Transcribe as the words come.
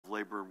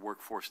Labor and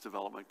Workforce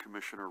Development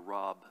Commissioner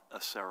Rob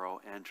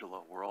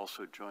Acero-Angelo. We're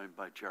also joined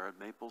by Jared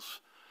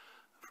Maples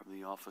from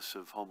the Office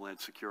of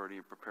Homeland Security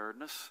and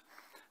Preparedness.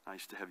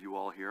 Nice to have you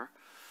all here.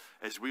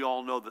 As we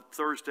all know, that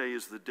Thursday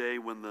is the day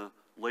when the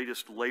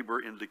latest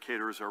labor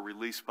indicators are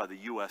released by the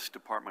U.S.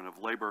 Department of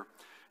Labor,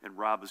 and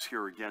Rob is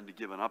here again to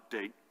give an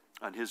update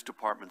on his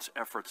department's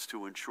efforts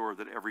to ensure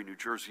that every New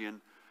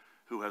Jerseyan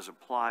who has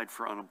applied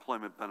for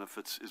unemployment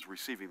benefits is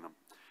receiving them.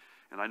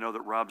 And I know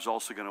that Rob's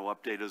also going to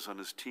update us on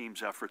his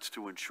team's efforts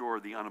to ensure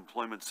the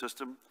unemployment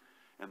system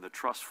and the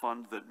trust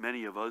fund that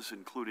many of us,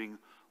 including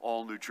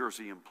all New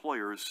Jersey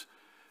employers,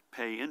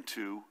 pay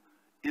into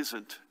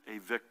isn't a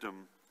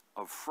victim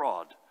of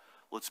fraud.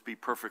 Let's be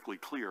perfectly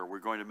clear. We're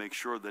going to make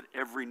sure that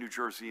every New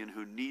Jerseyan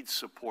who needs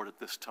support at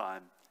this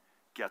time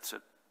gets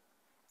it.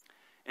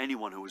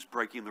 Anyone who is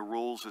breaking the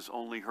rules is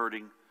only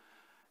hurting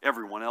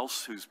everyone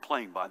else who's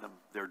playing by them.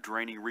 They're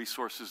draining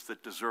resources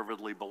that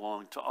deservedly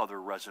belong to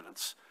other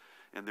residents,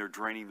 and they're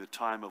draining the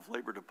time of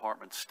Labor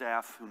Department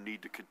staff who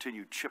need to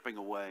continue chipping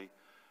away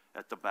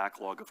at the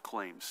backlog of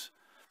claims.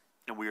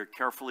 And we are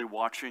carefully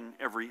watching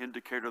every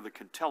indicator that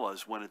can tell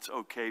us when it's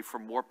okay for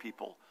more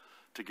people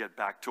to get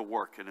back to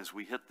work. And as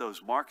we hit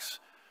those marks,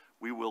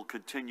 we will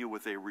continue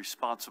with a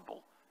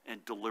responsible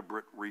and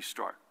deliberate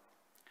restart.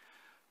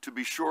 To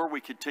be sure,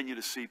 we continue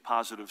to see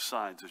positive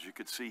signs, as you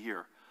can see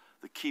here.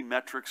 The key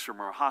metrics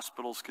from our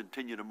hospitals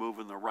continue to move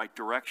in the right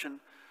direction.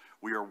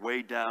 We are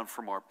way down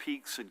from our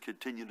peaks and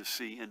continue to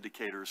see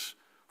indicators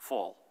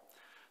fall.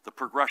 The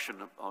progression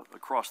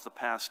across the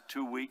past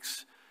 2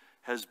 weeks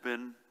has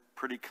been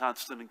pretty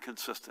constant and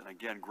consistent.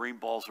 Again, green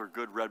balls are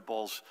good, red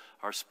balls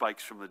are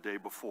spikes from the day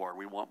before.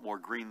 We want more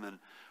green than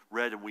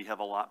red, and we have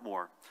a lot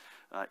more.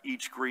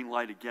 Each green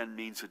light, again,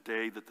 means a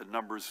day that the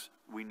numbers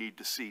we need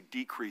to see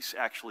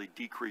actually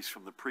decrease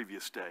from the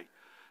previous day.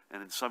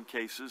 And in some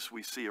cases,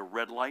 we see a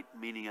red light,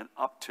 meaning an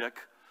uptick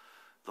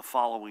the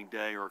following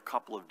day or a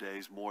couple of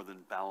days more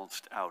than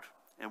balanced out.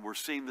 And we're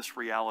seeing this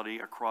reality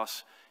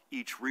across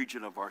each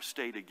region of our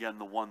state. Again,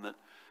 the one that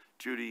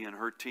Judy and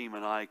her team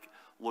and I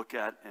look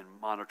at and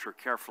monitor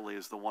carefully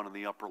is the one in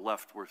the upper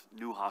left with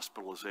new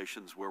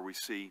hospitalizations, where we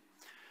see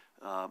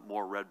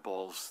more red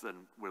balls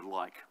than we'd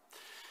like.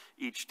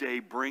 Each day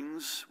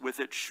brings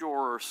with it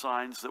surer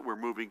signs that we're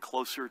moving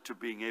closer to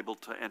being able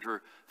to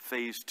enter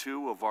phase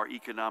 2 of our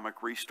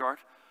economic restart,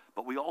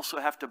 but we also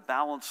have to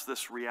balance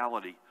this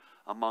reality.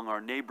 Among our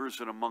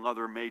neighbors and among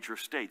other major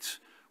states,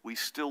 we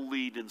still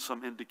lead in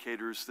some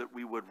indicators that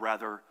we would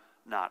rather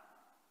not.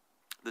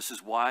 This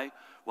is why,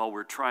 while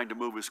we're trying to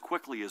move as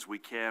quickly as we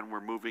can, we're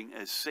moving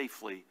as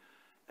safely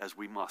as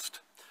we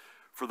must.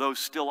 For those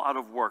still out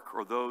of work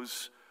or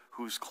those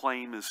whose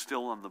claim is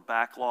still on the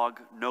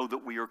backlog, know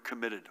that we are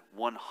committed,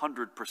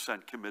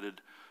 100%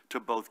 committed, to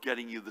both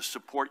getting you the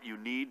support you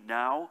need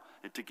now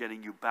and to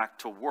getting you back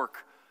to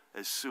work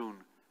as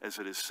soon as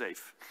it is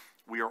safe.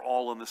 We are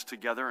all in this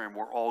together, and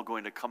we're all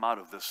going to come out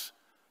of this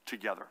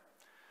together.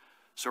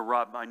 So,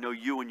 Rob, I know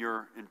you and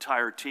your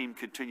entire team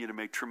continue to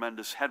make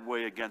tremendous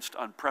headway against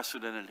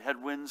unprecedented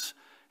headwinds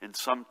and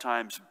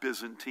sometimes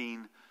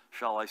Byzantine,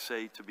 shall I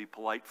say, to be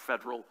polite,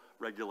 federal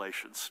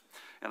regulations.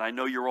 And I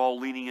know you're all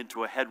leaning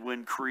into a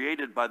headwind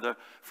created by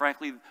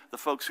frankly, the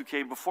folks who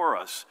came before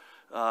us,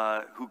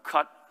 who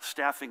cut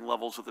staffing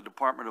levels at the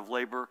Department of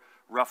Labor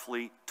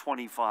roughly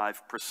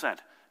 25%.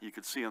 You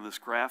can see on this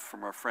graph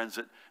from our friends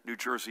at New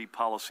Jersey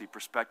Policy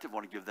Perspective. I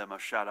want to give them a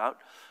shout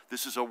out.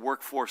 This is a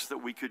workforce that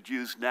we could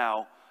use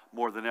now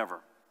more than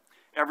ever.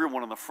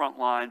 Everyone on the front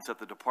lines at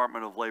the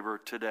Department of Labor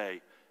today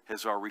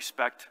has our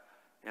respect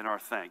and our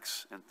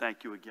thanks. And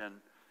thank you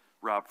again,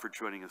 Rob, for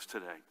joining us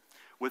today.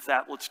 With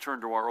that, let's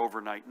turn to our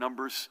overnight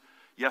numbers.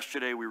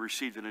 Yesterday, we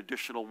received an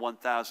additional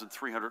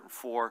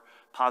 1,304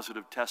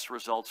 positive test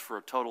results for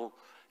a total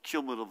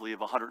cumulatively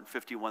of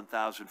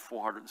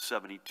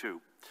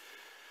 151,472.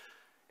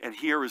 And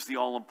here is the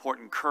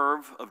all-important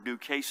curve of new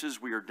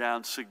cases. We are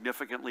down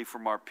significantly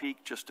from our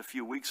peak just a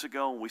few weeks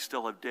ago, and we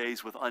still have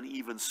days with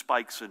uneven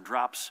spikes and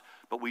drops,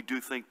 but we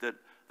do think that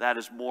that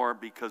is more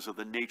because of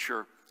the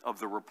nature of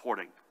the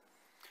reporting.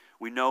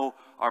 We know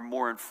our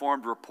more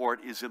informed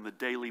report is in the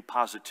daily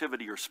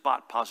positivity or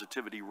spot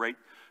positivity rate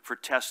for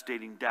tests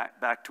dating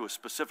back to a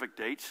specific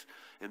date,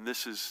 and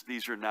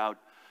these are now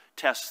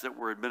tests that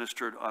were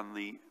administered on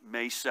the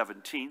May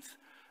 17th.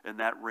 And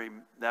that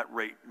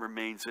rate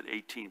remains at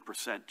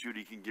 18%.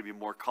 Judy can give you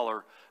more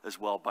color as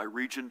well by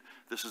region.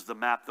 This is the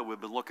map that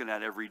we've been looking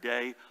at every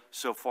day.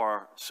 So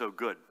far, so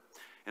good.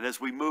 And as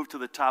we move to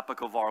the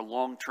topic of our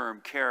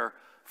long-term care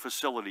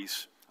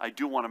facilities, I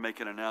do want to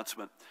make an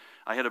announcement.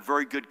 I had a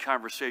very good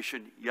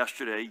conversation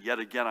yesterday, yet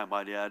again I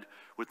might add,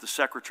 with the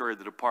Secretary of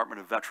the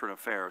Department of Veteran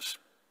Affairs,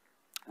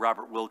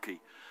 Robert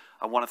Wilkie.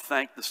 I want to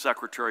thank the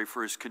Secretary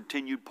for his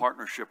continued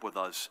partnership with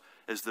us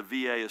as the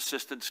VA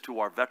assistance to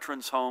our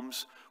veterans'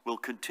 homes will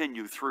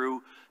continue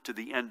through to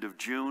the end of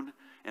June,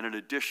 and an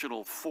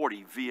additional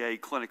 40 VA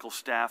clinical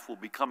staff will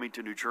be coming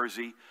to New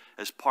Jersey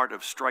as part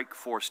of strike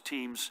force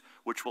teams,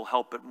 which will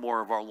help at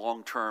more of our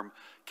long-term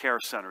care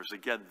centers.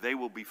 Again, they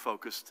will be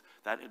focused,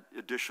 that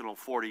additional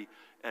 40,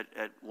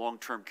 at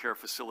long-term care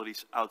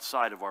facilities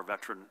outside of our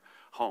veteran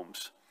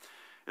homes.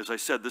 As I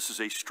said, this is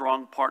a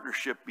strong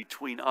partnership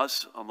between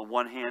us on the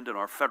one hand and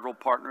our federal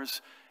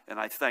partners, and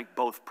I thank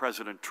both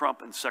President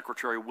Trump and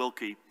Secretary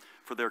Wilkie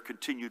for their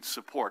continued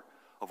support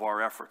of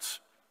our efforts.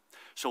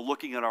 So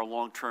looking at our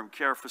long-term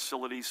care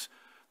facilities,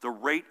 the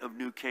rate of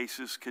new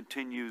cases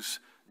continues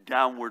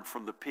downward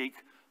from the peak,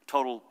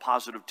 total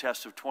positive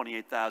tests of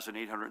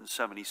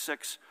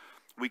 28,876.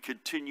 We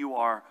continue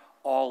our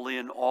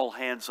all-in,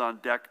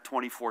 all-hands-on-deck,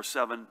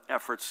 24/7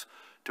 efforts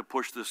to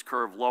push this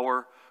curve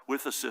lower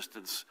with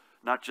assistance,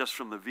 not just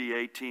from the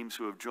VA teams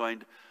who have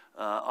joined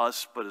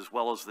us, but as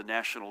well as the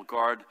National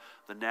Guard,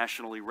 the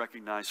nationally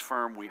recognized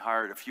firm we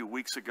hired a few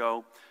weeks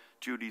ago,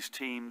 Judy's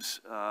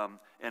teams,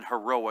 and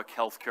heroic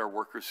healthcare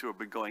workers who have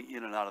been going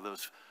in and out of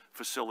those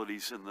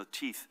facilities in the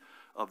teeth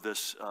of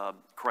this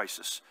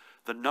crisis.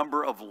 The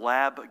number of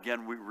lab,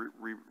 again, we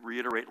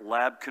reiterate,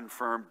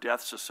 lab-confirmed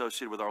deaths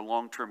associated with our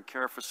long-term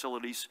care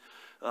facilities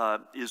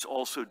is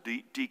also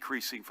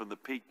decreasing from the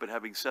peak, but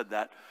having said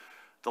that,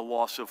 the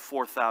loss of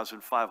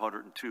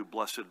 4,502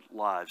 blessed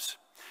lives.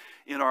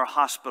 In our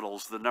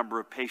hospitals, the number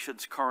of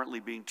patients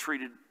currently being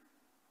treated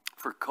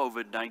for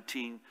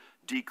COVID-19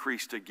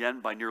 decreased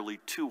again by nearly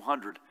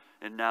 200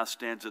 and now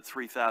stands at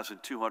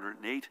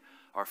 3,208.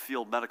 Our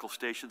field medical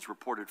stations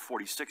reported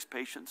 46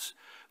 patients.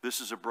 This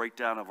is a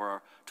breakdown of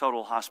our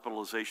total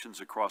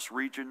hospitalizations across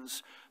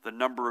regions. The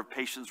number of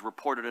patients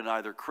reported in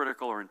either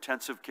critical or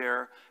intensive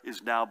care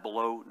is now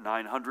below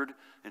 900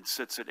 and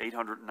sits at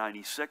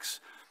 896.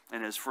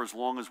 And for as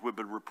long as we've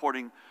been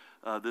reporting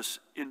this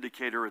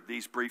indicator at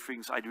these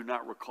briefings, I do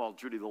not recall,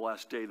 Judy, the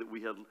last day that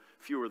we had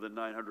fewer than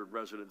 900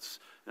 residents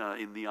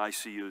in the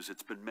ICUs.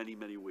 It's been many,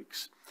 many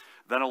weeks.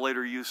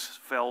 Ventilator use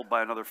fell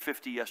by another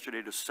 50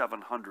 yesterday to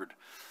 700.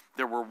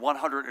 There were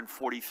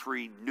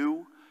 143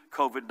 new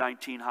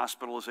COVID-19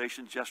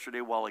 hospitalizations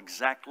yesterday, while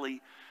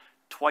exactly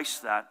twice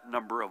that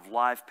number of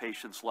live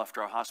patients left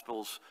our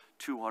hospitals,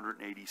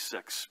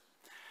 286.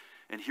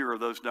 And here are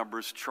those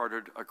numbers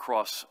charted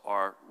across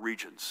our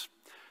regions.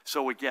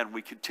 So again,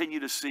 we continue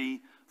to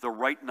see the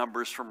right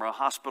numbers from our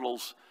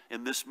hospitals,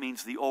 and this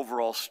means the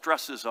overall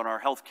stresses on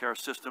our healthcare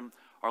system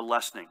are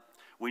lessening.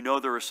 We know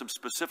there are some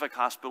specific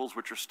hospitals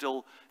which are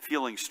still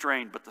feeling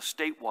strained, but the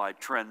statewide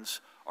trends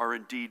are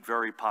indeed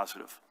very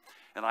positive.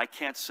 And I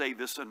can't say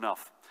this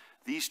enough.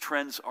 These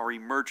trends are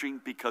emerging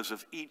because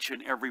of each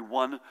and every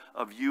one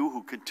of you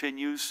who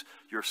continues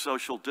your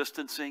social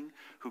distancing,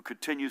 who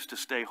continues to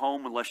stay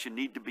home unless you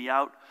need to be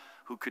out,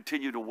 who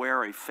continue to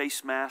wear a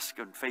face mask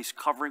and face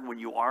covering when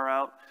you are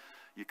out.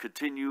 You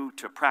continue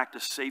to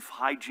practice safe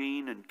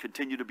hygiene and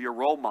continue to be a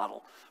role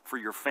model for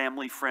your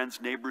family, friends,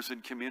 neighbors,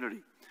 and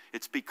community.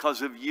 It's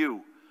because of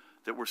you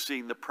that we're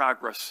seeing the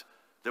progress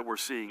that we're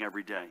seeing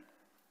every day.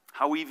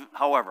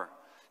 However,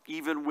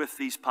 even with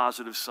these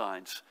positive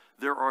signs,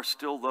 there are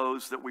still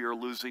those that we are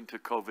losing to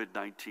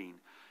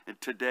COVID-19. And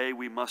today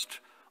we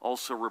must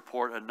also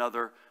report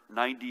another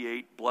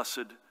 98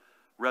 blessed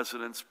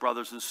residents,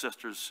 brothers and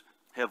sisters,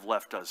 have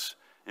left us.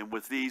 And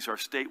with these, our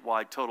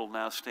statewide total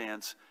now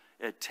stands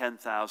at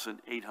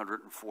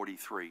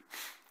 10,843.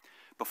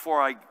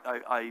 Before I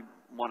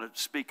want to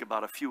speak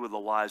about a few of the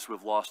lives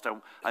we've lost,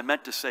 I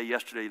meant to say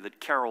yesterday that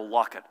Carol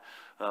Lockett,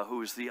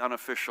 who is the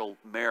unofficial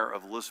mayor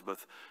of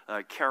Elizabeth,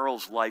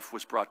 Carol's life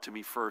was brought to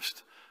me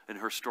first in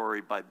her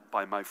story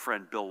by my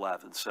friend Bill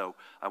Lavin. So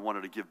I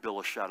wanted to give Bill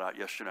a shout out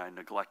yesterday. I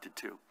neglected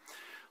to.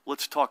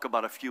 Let's talk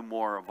about a few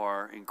more of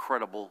our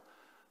incredible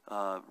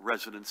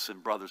residents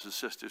and brothers and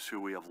sisters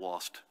who we have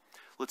lost.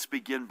 Let's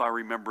begin by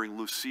remembering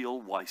Lucille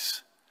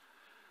Weiss,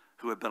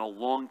 who had been a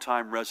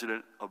longtime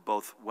resident of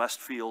both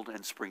Westfield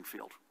and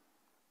Springfield.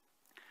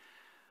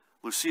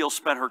 Lucille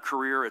spent her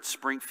career at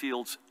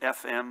Springfield's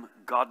F.M.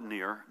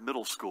 Godinier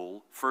Middle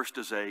School, first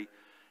as a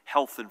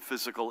health and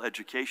physical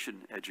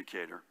education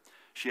educator.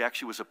 She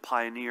actually was a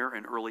pioneer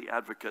and early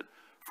advocate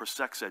for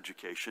sex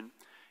education,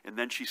 and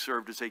then she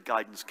served as a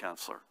guidance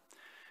counselor.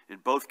 In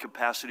both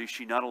capacities,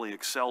 she not only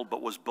excelled,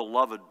 but was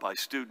beloved by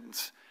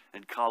students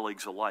and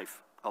colleagues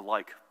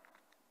alike.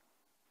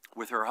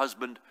 With her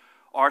husband,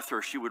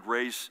 Arthur, she would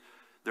raise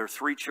their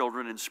 3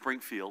 children in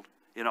Springfield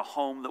in a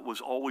home that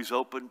was always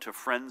open to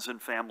friends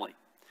and family.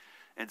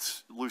 And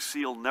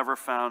Lucille never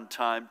found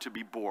time to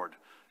be bored.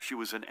 She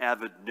was an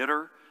avid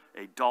knitter,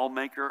 a doll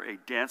maker, a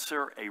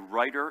dancer, a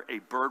writer, a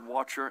bird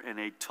watcher, and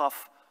a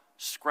tough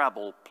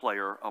Scrabble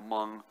player,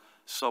 among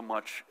so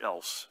much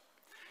else.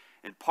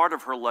 And part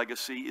of her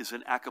legacy is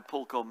in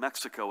Acapulco,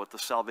 Mexico, at the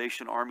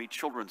Salvation Army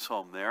Children's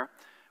Home there,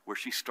 where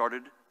she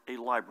started a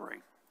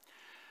library.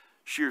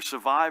 She is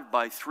survived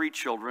by 3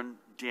 children,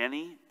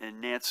 Danny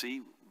and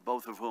Nancy,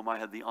 both of whom I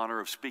had the honor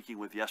of speaking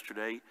with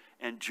yesterday,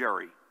 and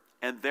Jerry,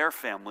 and their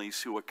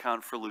families, who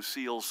account for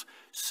Lucille's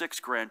 6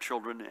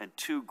 grandchildren and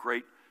 2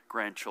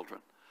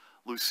 great-grandchildren.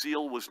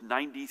 Lucille was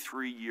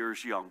 93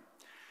 years young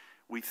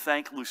We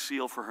thank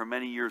Lucille for her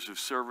many years of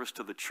service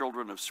to the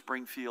children of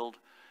Springfield,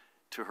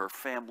 to her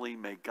family.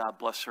 May God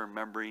bless her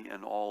memory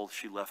and all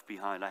she left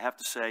behind. I have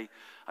to say,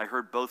 I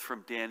heard both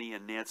from Danny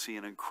and Nancy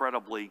an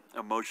incredibly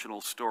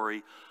emotional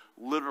story.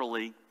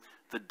 Literally,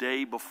 the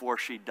day before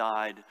she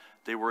died,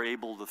 they were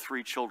able, the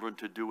three children,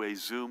 to do a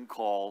Zoom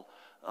call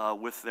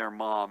with their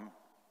mom.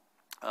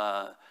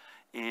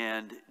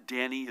 And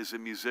Danny is a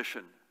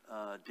musician.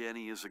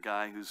 Danny is a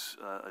guy who's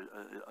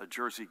a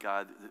Jersey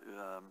guy.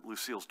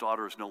 Lucille's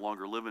daughters no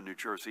longer live in New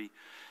Jersey.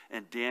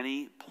 And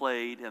Danny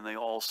played, and they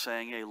all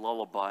sang a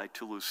lullaby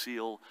to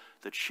Lucille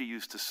that she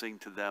used to sing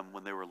to them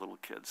when they were little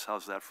kids.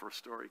 How's that for a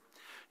story?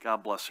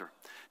 God bless her.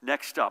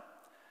 Next up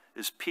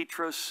is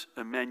Petros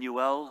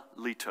Emmanuel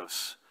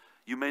Litos.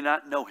 You may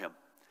not know him,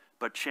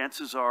 but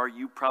chances are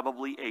you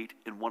probably ate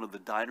in one of the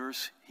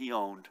diners he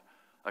owned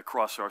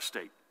across our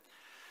state.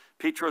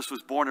 Petros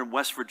was born in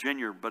West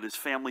Virginia, but his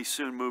family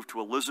soon moved to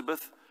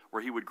Elizabeth,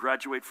 where he would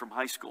graduate from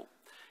high school.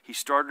 He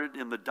started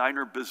in the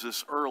diner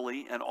business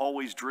early and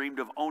always dreamed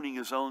of owning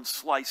his own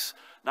slice,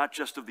 not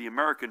just of the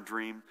American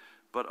dream,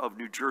 but of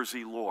New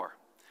Jersey lore.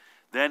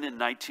 Then in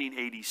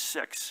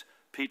 1986,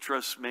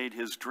 Petros made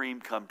his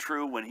dream come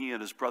true when he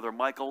and his brother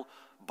Michael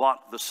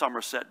bought the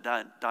Somerset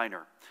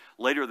Diner.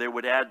 Later, they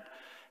would add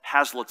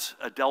Hazlitt's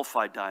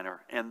Adelphi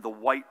Diner and the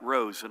White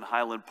Rose in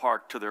Highland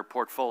Park to their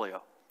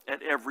portfolio.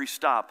 At every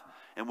stop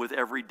and with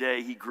every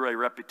day, he grew a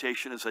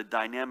reputation as a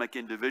dynamic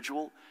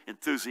individual,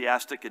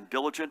 enthusiastic and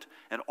diligent,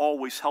 and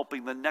always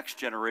helping the next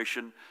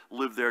generation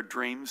live their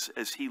dreams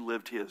as he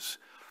lived his.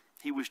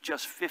 He was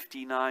just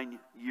 59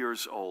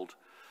 years old.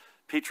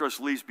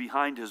 Petros leaves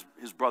behind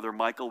his brother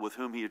Michael, with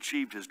whom he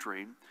achieved his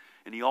dream,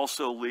 and he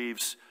also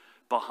leaves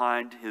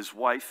behind his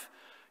wife,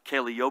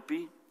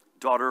 Calliope,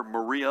 daughter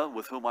Maria,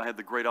 with whom I had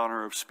the great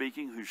honor of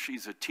speaking,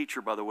 she's a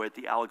teacher, by the way, at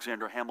the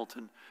Alexander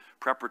Hamilton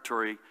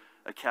Preparatory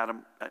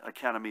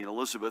Academy in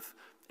Elizabeth,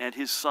 and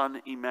his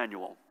son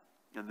Emmanuel,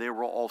 and they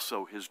were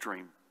also his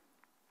dream.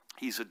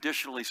 He's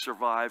additionally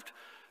survived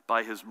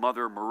by his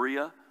mother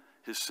Maria,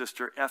 his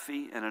sister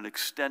Effie, and an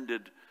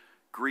extended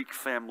Greek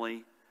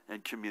family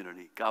and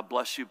community. God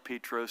bless you,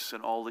 Petros,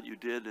 and all that you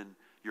did and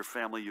your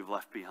family you've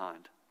left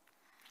behind.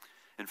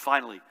 And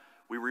finally,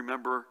 we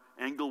remember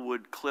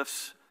Englewood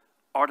Cliffs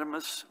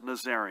Artemis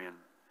Nazarian.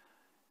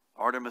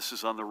 Artemis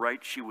is on the right.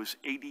 She was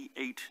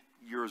 88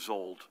 years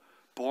old.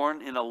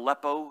 Born in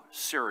Aleppo,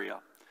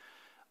 Syria,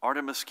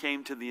 Artemis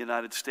came to the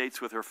United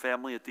States with her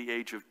family at the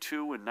age of 2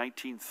 in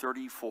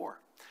 1934.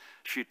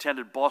 She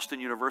attended Boston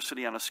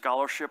University on a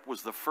scholarship,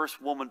 was the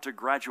first woman to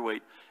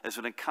graduate as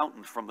an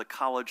accountant from the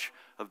College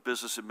of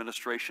Business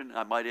Administration.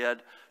 I might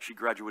add, she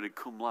graduated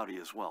cum laude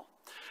as well.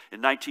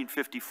 In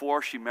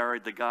 1954, she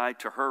married the guy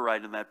to her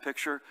right in that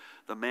picture,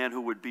 the man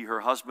who would be her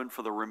husband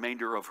for the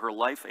remainder of her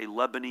life, a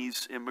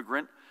Lebanese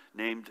immigrant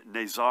named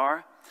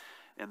Nazar,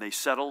 and they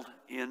settled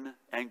in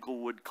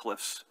Englewood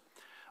Cliffs.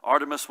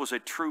 Artemis was a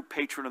true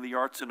patron of the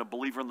arts and a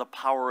believer in the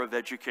power of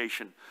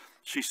education.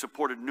 She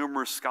supported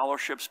numerous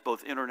scholarships,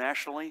 both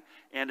internationally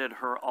and at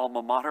her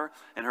alma mater,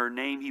 and her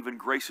name even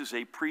graces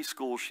a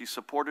preschool she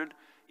supported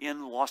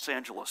in Los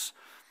Angeles.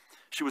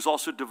 She was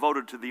also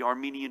devoted to the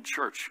Armenian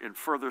Church and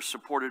further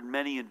supported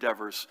many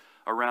endeavors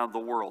around the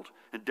world,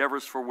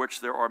 endeavors for which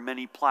there are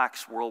many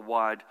plaques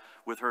worldwide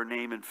with her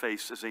name and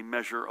face as a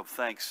measure of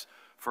thanks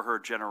for her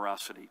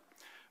generosity.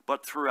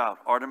 But throughout,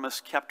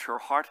 Artemis kept her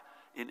heart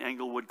in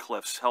Englewood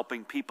Cliffs,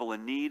 helping people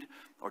in need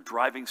or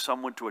driving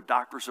someone to a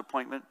doctor's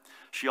appointment.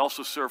 She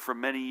also served for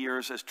many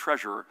years as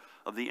treasurer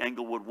of the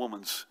Englewood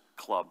Women's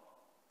Club.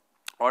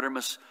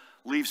 Artemis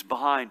leaves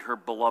behind her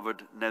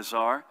beloved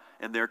Nazar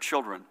and their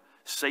children,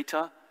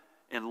 Seta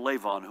and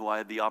Levon, who I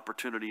had the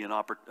opportunity and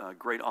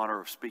great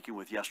honor of speaking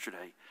with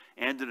yesterday,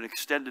 and an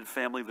extended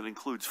family that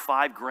includes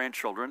 5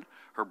 grandchildren,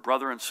 her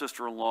brother and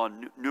sister-in-law,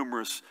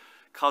 numerous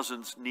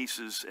cousins,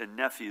 nieces, and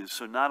nephews.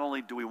 So not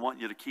only do we want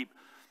you to keep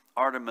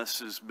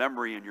Artemis's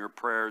memory in your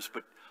prayers,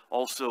 but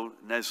also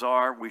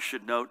Nazar, we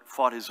should note,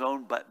 fought his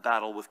own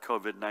battle with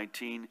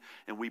COVID-19,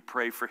 and we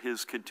pray for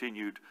his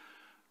continued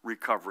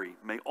recovery.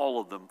 May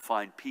all of them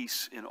find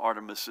peace in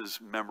Artemis's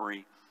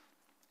memory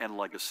and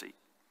legacy.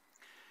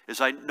 As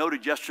I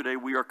noted yesterday,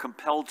 we are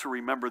compelled to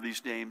remember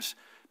these names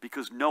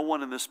because no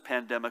one in this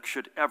pandemic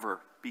should ever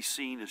be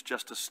seen as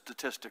just a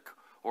statistic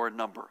or a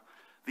number.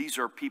 These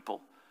are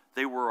people.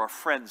 They were our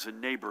friends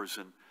and neighbors,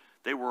 and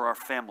they were our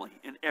family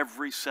in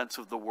every sense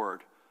of the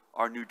word,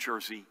 our New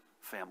Jersey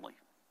family.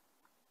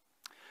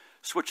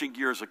 Switching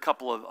gears, a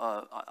couple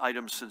of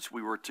items since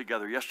we were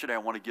together yesterday. I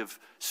want to give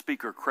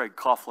Speaker Craig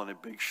Coughlin a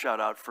big shout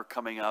out for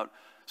coming out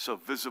so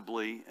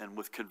visibly and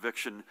with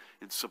conviction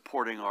in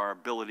supporting our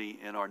ability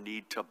and our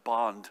need to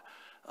bond.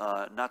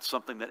 Not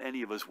something that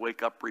any of us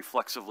wake up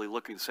reflexively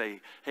looking and say,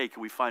 hey,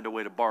 can we find a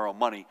way to borrow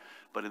money?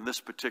 But in this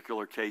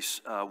particular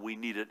case, we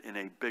need it in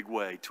a big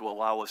way to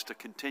allow us to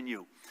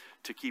continue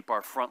to keep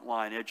our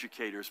frontline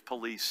educators,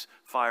 police,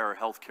 fire,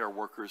 healthcare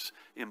workers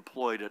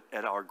employed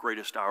at our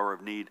greatest hour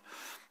of need.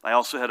 I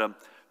also had a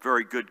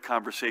very good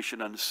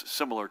conversation on a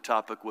similar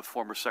topic with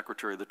former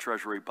Secretary of the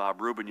Treasury Bob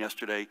Rubin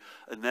yesterday,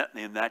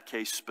 in that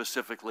case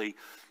specifically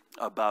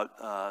about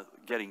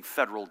getting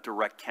federal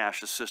direct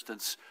cash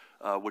assistance,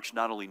 which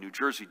not only New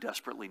Jersey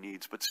desperately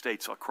needs, but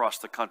states across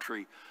the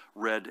country,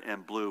 red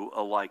and blue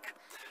alike.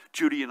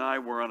 Judy and I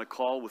were on a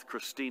call with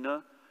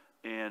Christina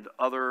and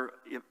other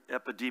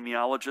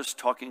epidemiologists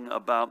talking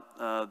about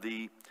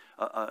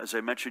as I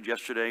mentioned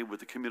yesterday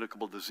with the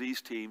communicable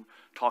disease team,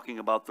 talking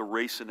about the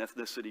race and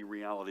ethnicity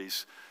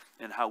realities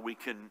and how we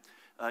can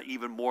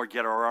even more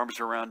get our arms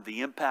around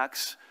the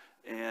impacts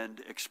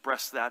and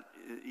express that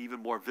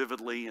even more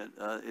vividly,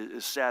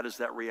 as sad as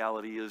that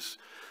reality is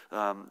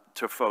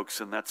to folks.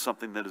 And that's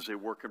something that is a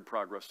work in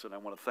progress. And I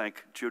want to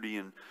thank Judy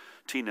and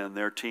Tina and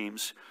their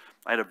teams.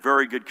 I had a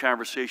very good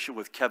conversation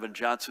with Kevin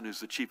Johnson, who's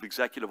the Chief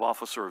Executive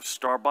Officer of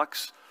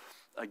Starbucks.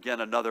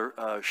 Again, another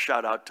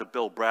shout out to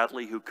Bill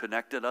Bradley, who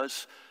connected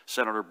us.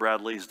 Senator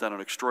Bradley has done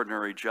an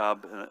extraordinary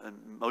job, and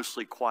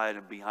mostly quiet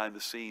and behind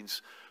the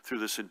scenes through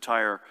this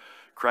entire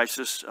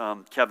crisis.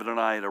 Kevin and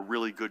I had a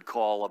really good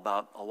call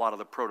about a lot of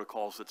the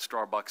protocols that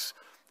Starbucks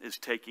is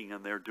taking,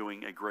 and they're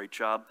doing a great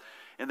job.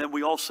 And then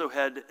we also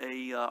had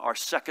our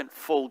second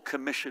full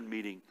commission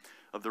meeting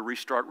of the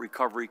Restart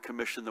Recovery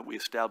Commission that we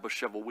established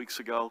several weeks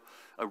ago.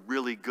 A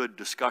really good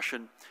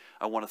discussion.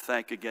 I want to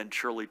thank again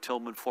Shirley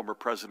Tillman, former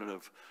president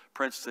of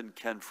Princeton,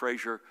 Ken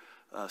Frazier,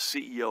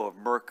 CEO of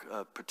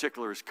Merck,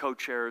 particular as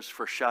co-chairs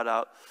for shout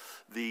out.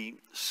 The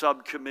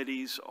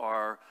subcommittees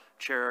are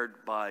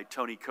chaired by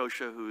Tony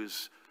Kosha, who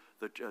is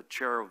the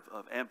chair of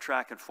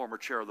Amtrak and former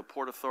chair of the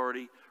Port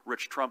Authority,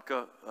 Rich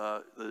Trumka,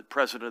 the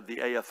president of the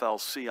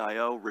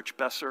AFL-CIO, Rich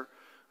Besser,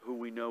 who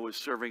we know is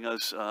serving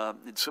us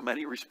in so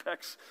many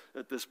respects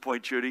at this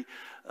point, Judy,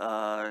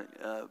 who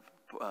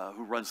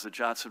runs the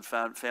Johnson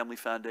Family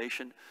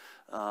Foundation.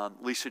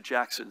 Lisa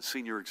Jackson,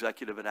 senior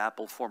executive at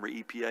Apple, former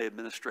EPA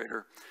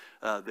administrator.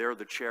 They're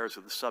the chairs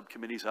of the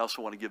subcommittees. I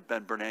also want to give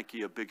Ben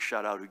Bernanke a big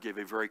shout out, who gave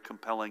a very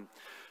compelling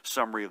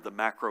summary of the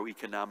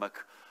macroeconomic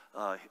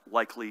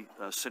likely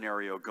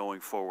scenario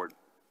going forward.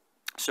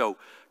 So,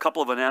 a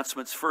couple of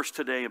announcements. First,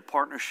 today, in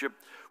partnership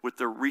with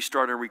the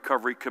Restart and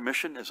Recovery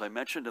Commission, as I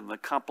mentioned, and the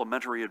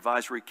complementary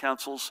advisory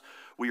councils,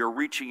 we are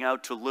reaching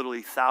out to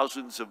literally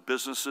thousands of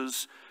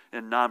businesses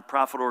and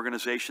nonprofit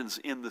organizations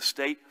in the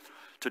state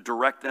to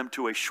direct them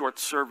to a short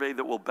survey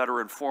that will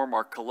better inform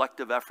our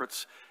collective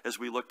efforts as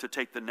we look to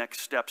take the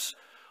next steps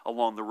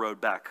along the road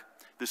back.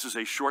 This is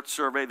a short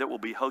survey that will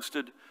be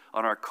hosted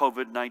on our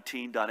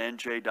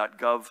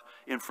covid19.nj.gov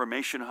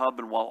information hub,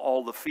 and while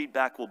all the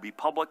feedback will be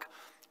public,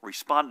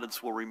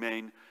 respondents will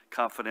remain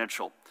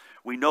confidential.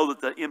 We know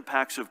that the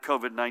impacts of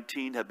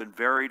COVID-19 have been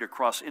varied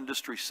across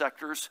industry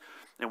sectors,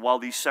 and while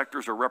these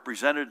sectors are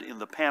represented in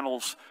the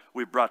panels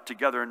we've brought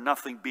together,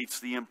 nothing beats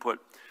the input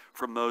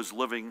from those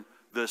living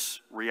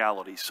this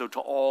reality. So to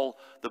all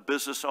the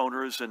business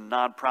owners and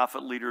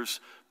nonprofit leaders,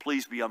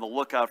 please be on the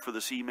lookout for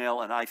this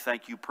email, and I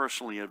thank you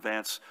personally in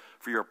advance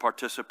for your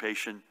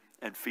participation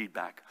and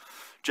feedback.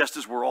 Just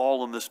as we're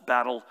all in this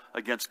battle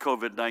against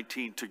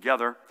COVID-19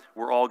 together,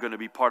 we're all going to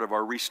be part of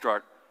our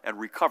restart and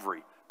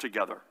recovery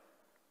together.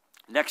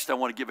 Next, I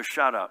want to give a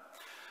shout out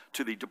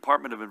to the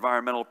Department of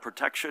Environmental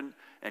Protection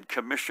and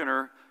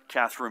Commissioner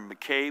Catherine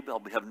McCabe.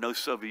 I'll have no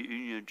Soviet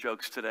Union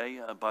jokes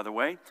today, by the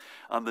way,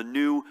 on the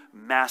new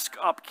Mask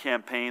Up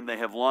campaign they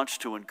have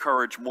launched to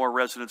encourage more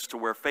residents to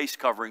wear face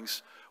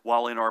coverings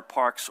while in our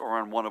parks or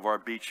on one of our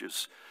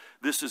beaches.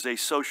 This is a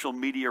social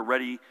media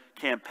ready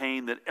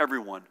campaign that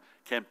everyone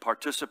can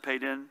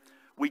participate in.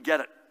 We get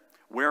it.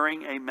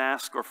 Wearing a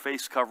mask or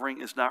face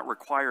covering is not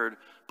required,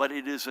 but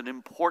it is an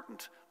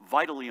important,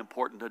 vitally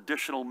important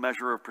additional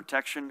measure of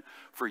protection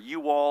for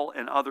you all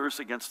and others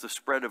against the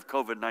spread of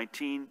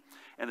COVID-19,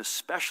 and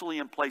especially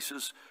in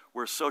places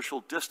where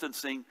social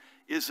distancing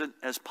isn't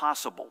as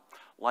possible,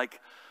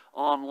 like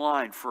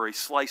online for a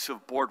slice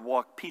of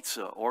boardwalk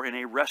pizza or in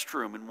a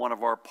restroom in one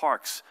of our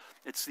parks.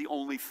 It's the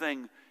only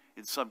thing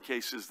in some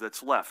cases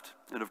that's left.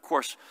 And of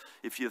course,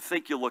 if you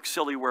think you look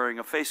silly wearing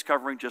a face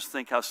covering, just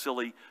think how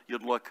silly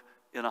you'd look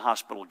in a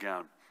hospital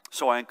gown.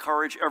 So I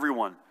encourage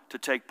everyone to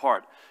take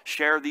part,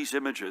 share these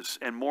images,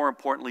 and more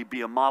importantly,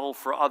 be a model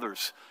for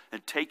others,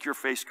 and take your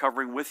face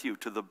covering with you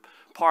to the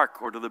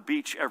park or to the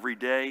beach every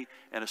day,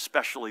 and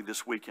especially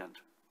this weekend.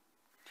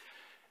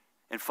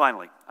 And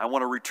finally, I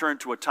want to return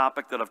to a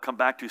topic that I've come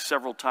back to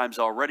several times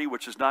already,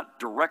 which is not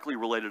directly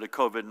related to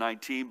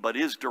COVID-19, but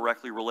is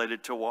directly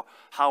related to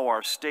how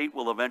our state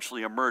will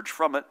eventually emerge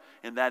from it,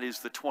 and that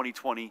is the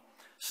 2020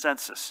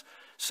 census.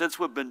 Since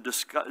we've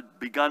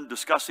begun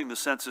discussing the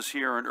census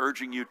here and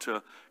urging you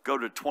to go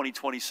to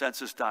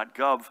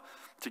 2020census.gov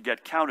to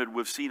get counted,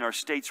 we've seen our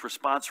state's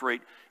response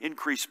rate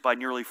increase by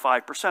nearly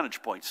 5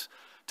 percentage points.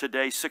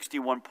 Today,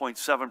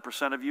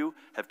 61.7% of you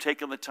have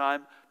taken the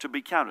time to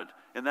be counted,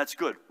 and that's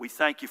good. We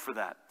thank you for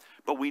that.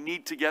 But we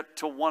need to get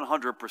to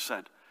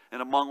 100%.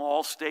 And among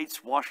all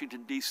states,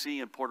 Washington,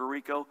 D.C. and Puerto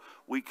Rico,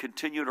 we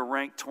continue to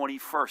rank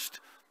 21st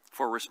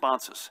for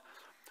responses.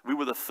 We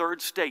were the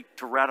third state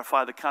to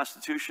ratify the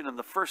Constitution and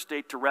the first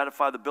state to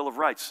ratify the Bill of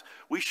Rights.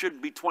 We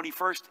shouldn't be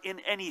 21st in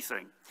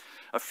anything.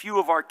 A few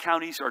of our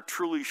counties are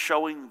truly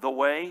showing the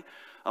way.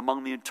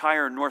 Among the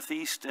entire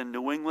Northeast and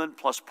New England,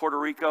 plus Puerto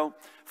Rico,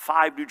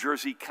 5 New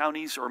Jersey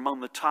counties are among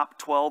the top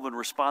 12 in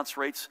response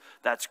rates.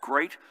 That's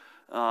great.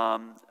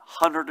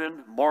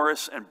 Hunterdon,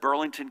 Morris, and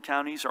Burlington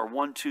counties are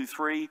 1, 2,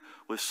 3,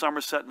 with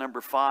Somerset number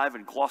 5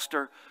 and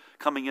Gloucester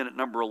coming in at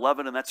number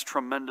 11, and that's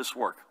tremendous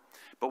work.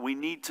 But we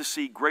need to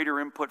see greater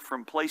input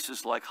from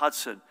places like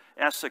Hudson,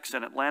 Essex,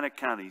 and Atlantic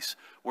counties,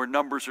 where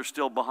numbers are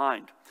still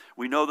behind.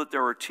 We know that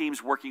there are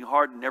teams working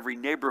hard in every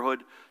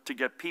neighborhood to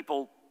get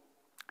people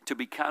to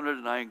be counted,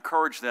 and I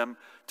encourage them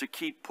to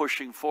keep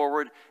pushing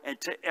forward. And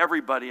to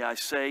everybody I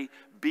say,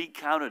 be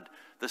counted.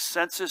 The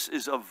census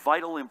is of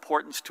vital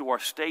importance to our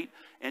state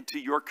and to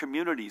your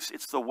communities.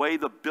 It's the way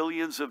the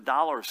billions of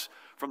dollars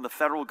from the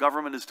federal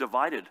government is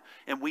divided.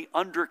 And we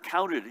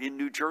undercounted in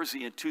New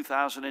Jersey in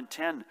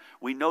 2010.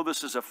 We know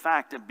this is a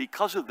fact, and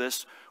because of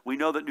this, we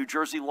know that New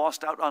Jersey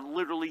lost out on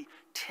literally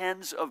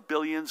tens of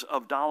billions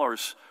of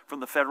dollars from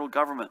the federal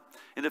government.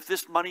 And if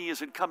this money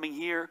isn't coming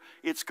here,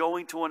 it's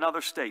going to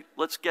another state.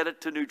 Let's get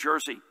it to New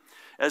Jersey.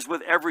 As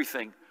with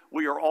everything,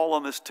 we are all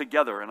on this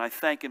together, and I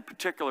thank in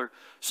particular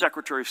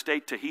Secretary of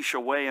State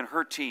Tahisha Way and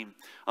her team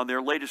on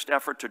their latest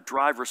effort to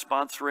drive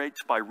response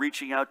rates by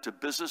reaching out to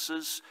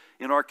businesses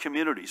in our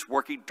communities,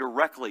 working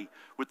directly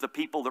with the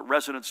people that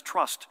residents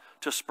trust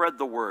to spread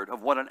the word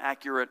of what an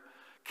accurate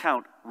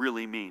count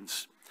really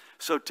means.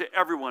 So to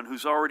everyone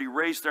who's already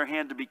raised their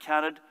hand to be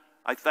counted,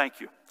 I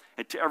thank you.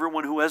 And to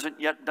everyone who hasn't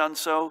yet done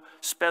so,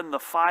 spend the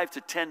 5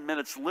 to 10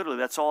 minutes, literally,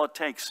 that's all it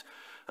takes,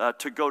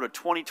 to go to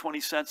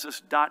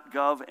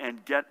 2020census.gov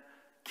and get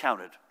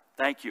counted.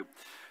 Thank you.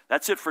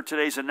 That's it for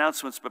today's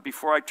announcements, but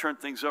before I turn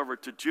things over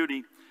to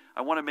Judy,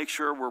 I want to make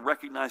sure we're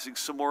recognizing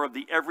some more of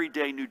the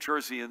everyday New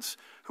Jerseyans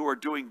who are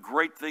doing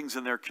great things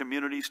in their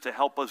communities to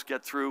help us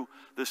get through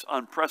this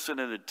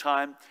unprecedented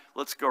time.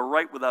 Let's go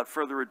right without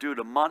further ado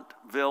to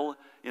Montville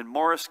in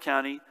Morris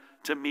County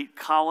to meet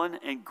Colin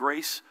and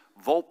Grace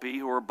Volpe,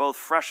 who are both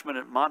freshmen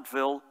at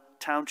Montville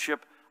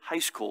Township High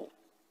School.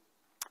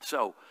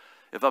 So,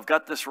 if I've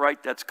got this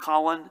right, that's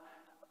Colin,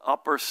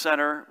 upper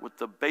center with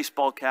the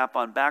baseball cap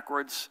on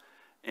backwards,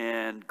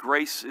 and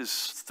Grace is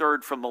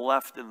third from the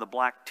left in the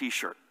black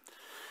t-shirt.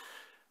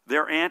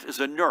 Their aunt is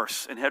a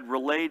nurse and had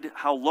relayed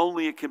how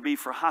lonely it can be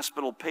for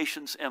hospital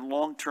patients and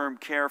long-term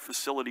care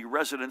facility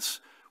residents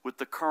with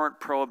the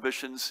current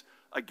prohibitions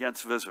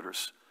against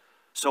visitors.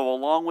 So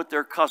along with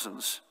their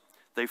cousins,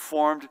 they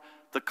formed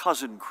the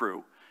Cousin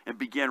Crew and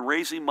began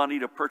raising money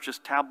to purchase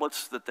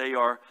tablets that they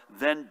are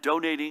then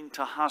donating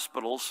to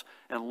hospitals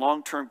and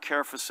long-term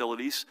care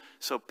facilities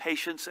so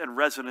patients and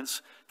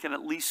residents can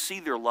at least see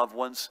their loved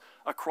ones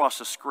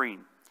across a screen.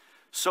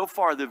 So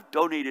far, they've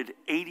donated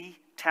 80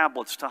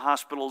 tablets to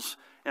hospitals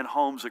and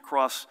homes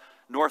across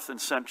North and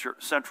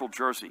Central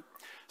Jersey.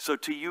 So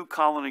to you,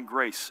 Colin and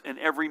Grace, and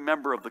every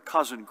member of the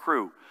Cousin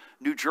Crew,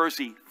 New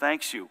Jersey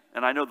thanks you.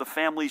 And I know the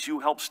families you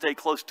help stay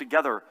close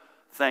together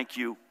thank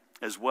you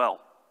as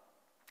well.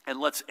 And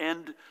let's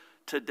end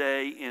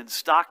today in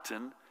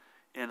Stockton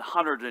in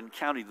Hunterdon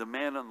County. The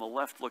man on the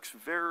left looks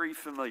very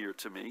familiar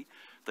to me.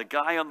 The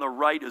guy on the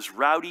right is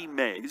Rowdy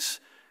Mays,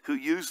 who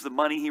used the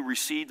money he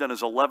received on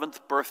his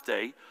 11th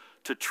birthday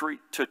to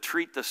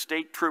treat the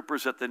state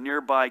troopers at the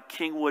nearby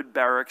Kingwood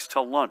Barracks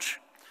to lunch.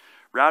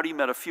 Rowdy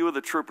met a few of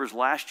the troopers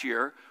last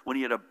year when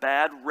he had a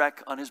bad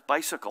wreck on his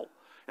bicycle,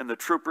 and the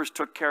troopers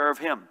took care of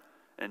him.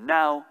 And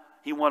now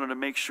he wanted to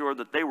make sure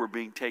that they were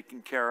being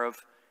taken care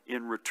of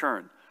in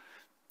return.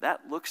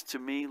 That looks to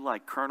me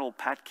like Colonel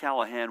Pat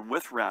Callahan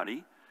with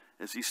Rowdy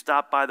as he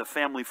stopped by the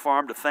family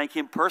farm to thank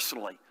him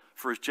personally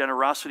for his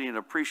generosity and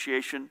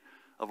appreciation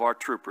of our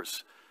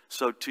troopers.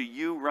 So to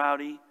you,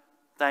 Rowdy,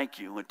 thank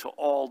you. And to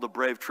all the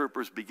brave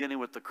troopers, beginning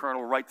with the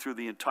colonel right through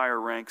the entire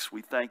ranks,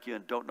 we thank you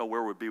and don't know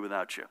where we'd be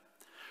without you.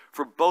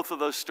 For both of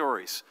those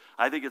stories,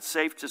 I think it's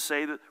safe to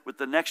say that with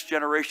the next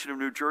generation of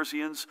New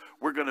Jerseyans,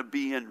 we're going to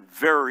be in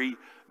very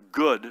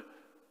good,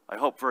 I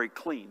hope very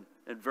clean,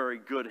 and very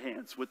good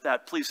hands. With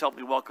that, please help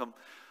me welcome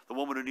the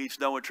woman who needs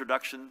no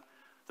introduction,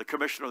 the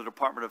Commissioner of the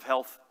Department of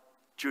Health,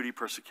 Judy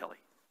Persichilli.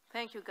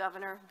 Thank you,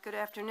 Governor. Good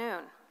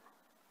afternoon.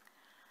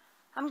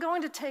 I'm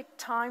going to take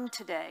time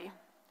today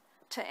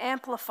to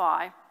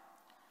amplify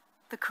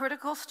the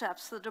critical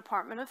steps the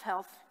Department of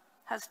Health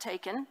has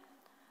taken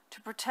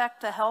to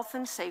protect the health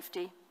and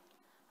safety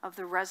of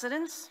the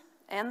residents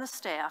and the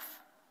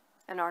staff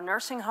in our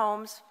nursing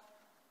homes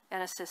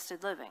and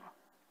assisted living.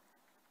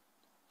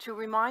 To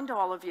remind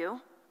all of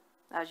you,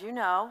 as you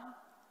know,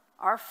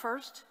 our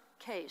first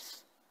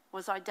case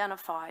was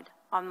identified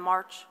on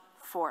March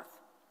 4th.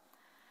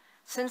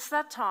 Since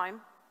that time,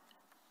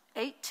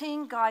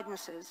 18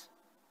 guidances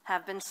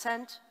have been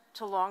sent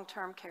to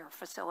long-term care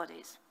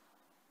facilities.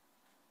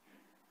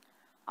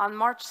 On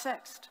March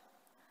 6th,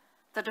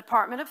 the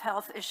Department of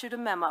Health issued a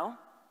memo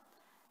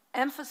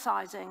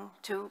emphasizing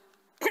to,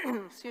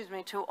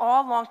 to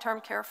all long-term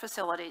care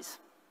facilities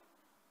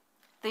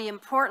the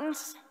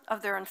importance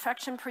of their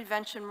infection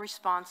prevention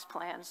response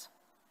plans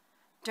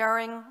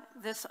during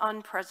this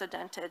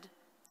unprecedented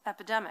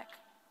epidemic.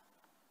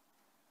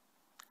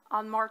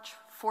 On March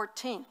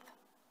 14th,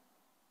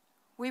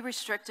 we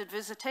restricted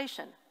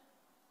visitation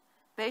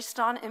based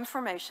on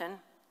information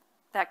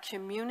that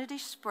community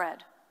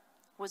spread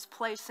was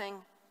placing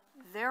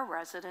their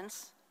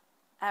residents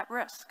at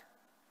risk.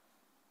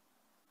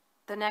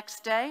 The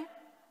next day,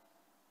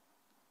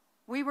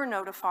 we were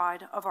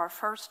notified of our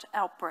first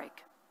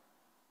outbreak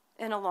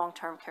in a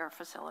long-term care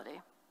facility.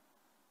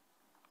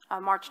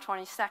 On March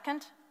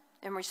 22nd,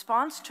 in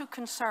response to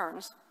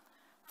concerns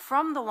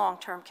from the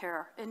long-term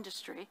care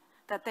industry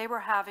that they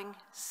were having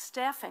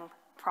staffing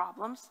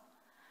problems,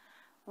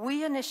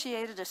 we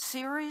initiated a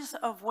series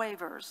of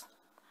waivers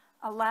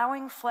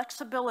allowing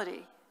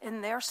flexibility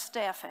in their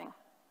staffing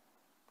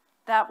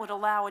that would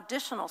allow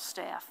additional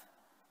staff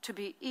to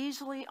be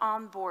easily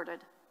onboarded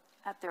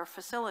at their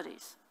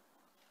facilities.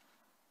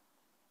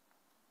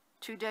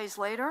 2 days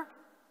later,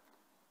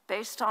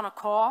 based on a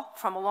call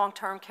from a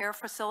long-term care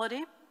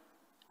facility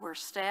where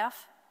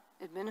staff,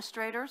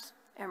 administrators,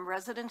 and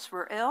residents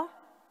were ill,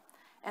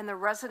 and the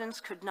residents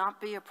could not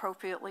be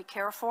appropriately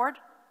cared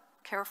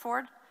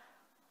for,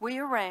 we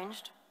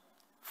arranged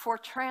for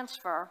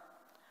transfer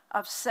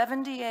of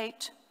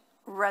 78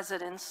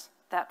 residents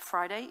that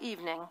Friday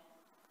evening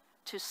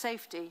to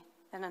safety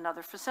in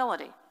another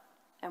facility,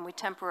 and we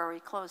temporarily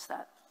closed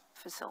that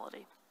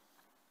facility.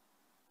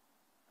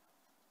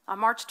 On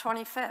March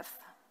 25th,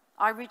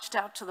 I reached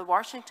out to the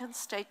Washington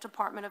State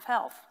Department of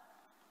Health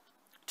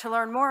to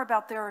learn more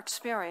about their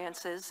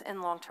experiences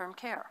in long-term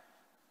care.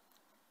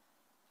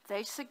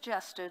 They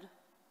suggested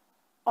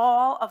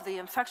all of the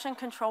infection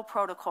control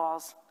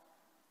protocols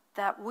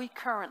that we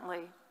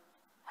currently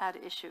had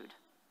issued.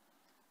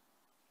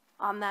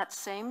 On that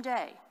same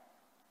day,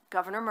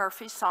 Governor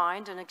Murphy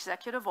signed an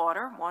executive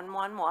order,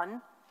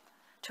 111,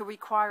 to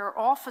require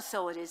all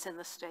facilities in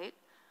the state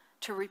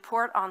to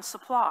report on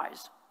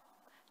supplies,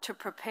 to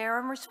prepare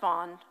and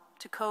respond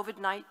to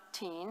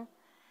COVID-19,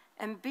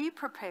 and be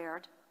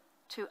prepared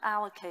to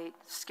allocate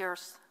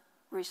scarce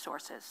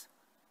resources.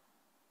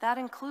 That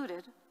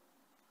included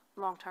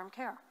long-term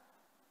care.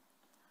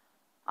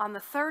 On the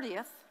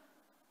 30th,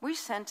 we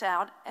sent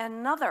out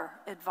another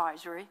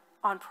advisory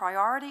on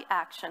priority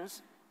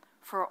actions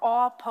for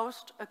all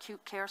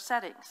post-acute care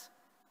settings.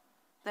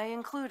 They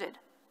included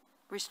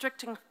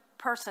restricting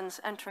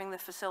persons entering the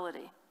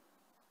facility,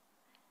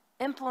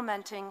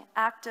 implementing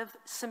active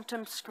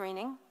symptom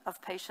screening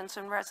of patients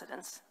and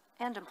residents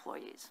and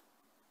employees,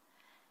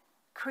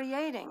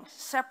 creating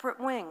separate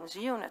wings,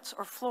 units,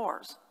 or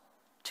floors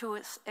to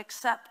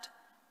accept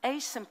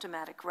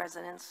asymptomatic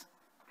residents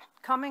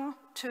coming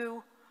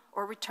to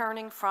or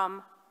returning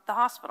from the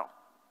hospital.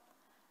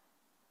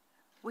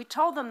 We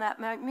told them that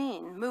might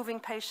mean moving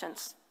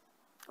patients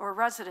or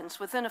residents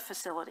within a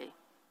facility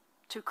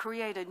to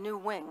create a new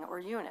wing or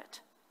unit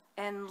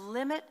and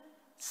limit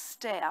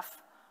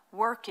staff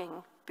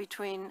working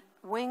between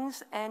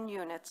wings and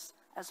units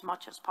as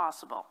much as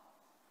possible.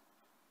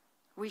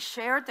 We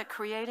shared that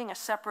creating a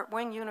separate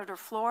wing, unit, or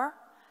floor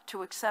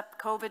to accept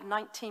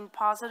COVID-19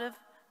 positive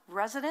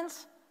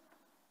residents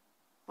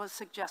was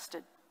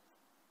suggested.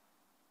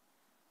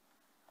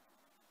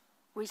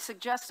 We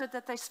suggested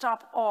that they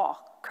stop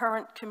all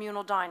current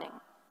communal dining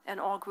and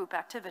all group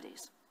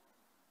activities.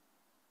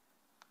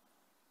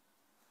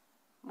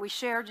 We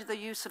shared the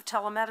use of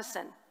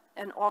telemedicine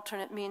and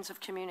alternate means of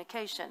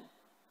communication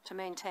to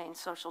maintain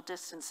social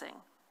distancing,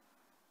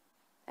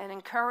 and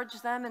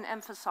encouraged them and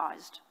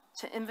emphasized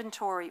to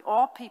inventory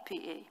all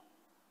PPE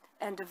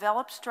and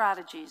develop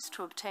strategies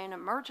to obtain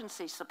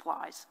emergency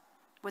supplies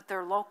with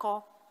their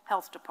local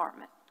health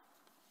department.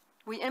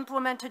 We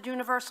implemented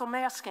universal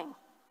masking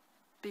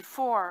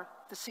before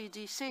the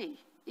CDC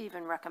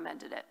even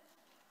recommended it.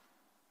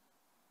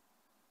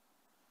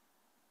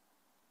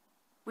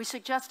 We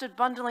suggested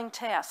bundling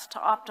tasks to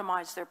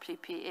optimize their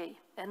PPE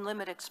and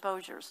limit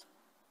exposures.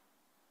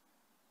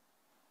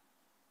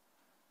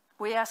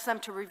 We asked them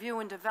to review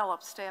and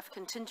develop staff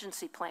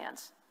contingency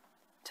plans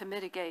to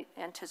mitigate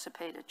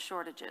anticipated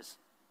shortages.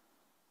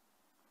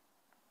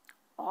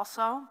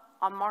 Also,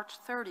 on March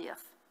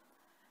 30th,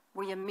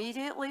 we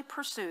immediately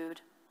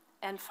pursued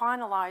and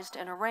finalized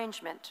an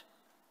arrangement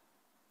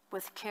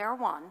with Care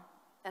One,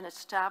 an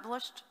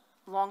established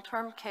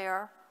long-term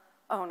care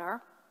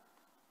owner,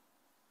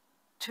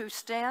 to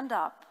stand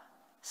up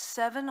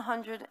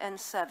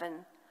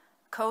 707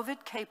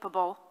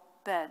 COVID-capable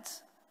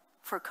beds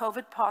for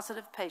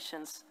COVID-positive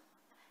patients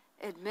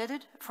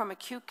admitted from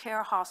acute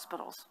care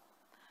hospitals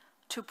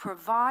to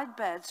provide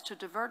beds to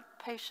divert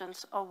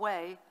patients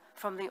away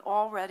from the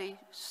already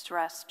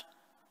stressed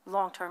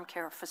long-term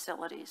care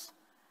facilities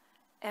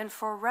and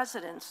for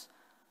residents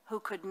who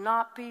could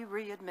not be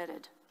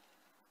readmitted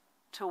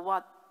to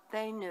what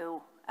they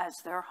knew as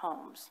their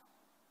homes.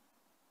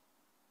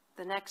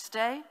 The next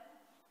day,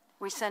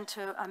 we sent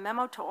a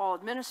memo to all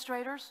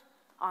administrators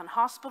on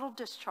hospital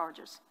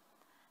discharges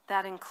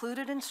that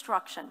included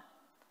instruction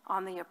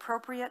on the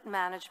appropriate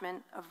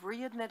management of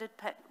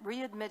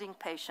readmitting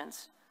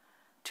patients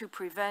to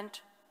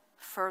prevent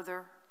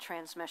further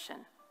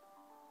transmission.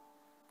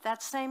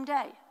 That same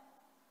day,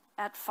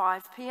 at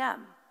 5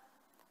 p.m.,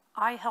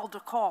 I held a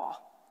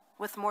call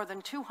with more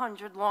than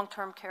 200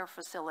 long-term care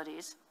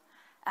facilities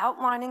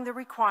outlining the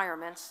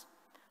requirements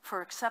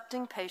for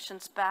accepting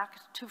patients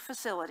back to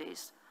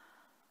facilities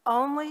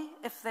only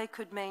if they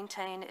could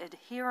maintain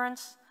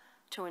adherence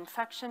to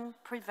infection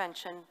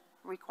prevention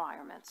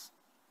requirements.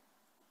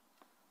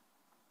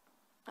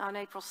 On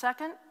April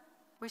 2nd,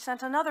 we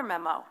sent another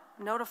memo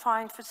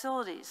notifying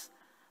facilities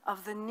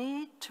of the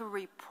need to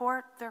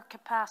report their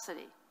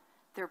capacity,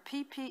 their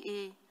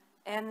PPE,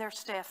 and their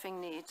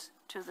staffing needs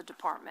to the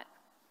department.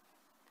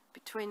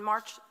 Between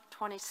March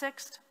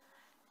 26th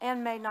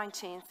and May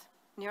 19th,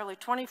 nearly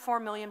 24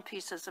 million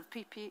pieces of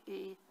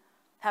PPE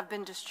have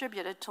been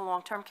distributed to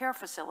long-term care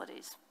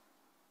facilities.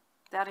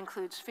 That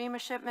includes FEMA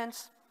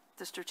shipments,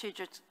 the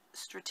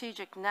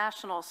strategic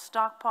national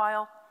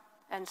stockpile,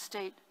 and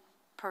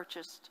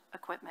state-purchased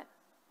equipment.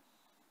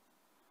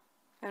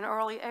 In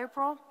early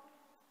April,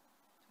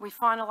 we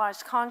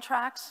finalized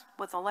contracts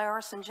with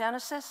Alaris and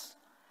Genesis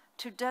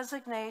to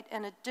designate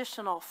an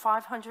additional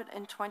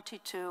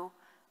 522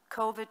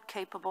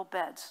 COVID-capable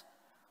beds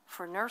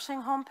for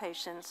nursing home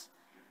patients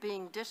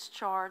being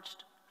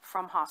discharged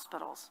from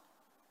hospitals.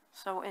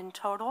 So in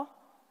total,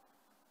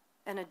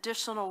 an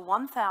additional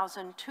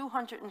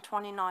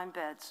 1,229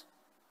 beds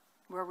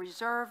were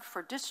reserved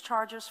for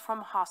discharges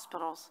from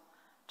hospitals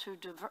to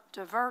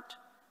divert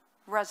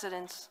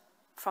residents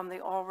from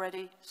the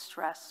already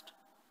stressed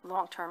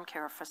long-term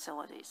care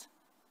facilities.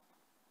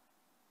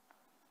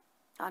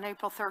 On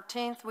April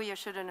 13th, we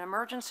issued an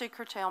emergency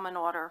curtailment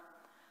order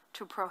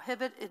to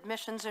prohibit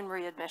admissions and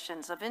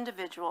readmissions of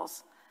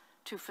individuals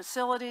to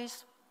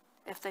facilities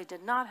if they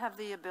did not have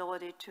the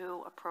ability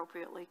to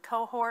appropriately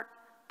cohort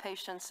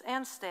patients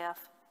and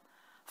staff,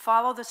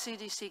 follow the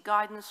CDC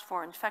guidance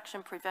for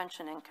infection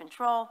prevention and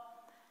control,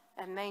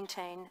 and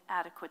maintain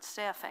adequate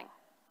staffing.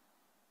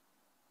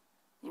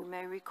 You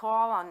may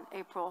recall on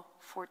April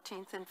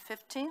 14th and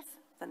 15th,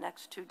 the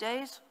next 2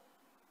 days,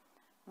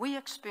 we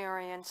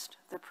experienced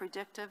the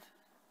predicted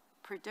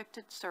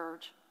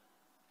surge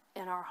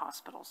in our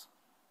hospitals.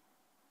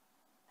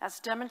 As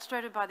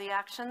demonstrated by the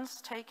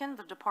actions taken,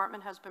 the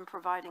department has been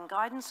providing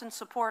guidance and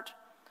support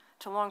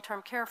to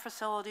long-term care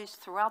facilities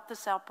throughout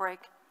this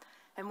outbreak,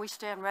 and we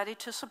stand ready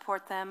to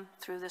support them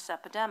through this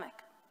epidemic.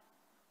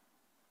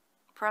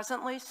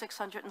 Presently,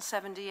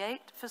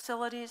 678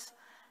 facilities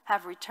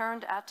have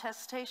returned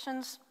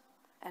attestations,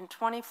 and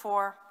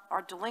 24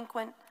 are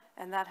delinquent,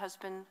 and that has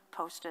been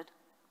posted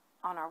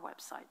on our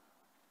website.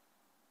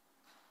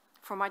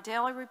 For my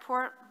daily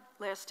report,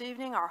 last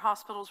evening, our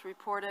hospitals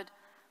reported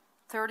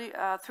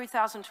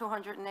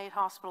 3,208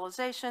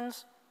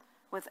 hospitalizations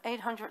with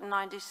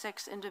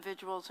 896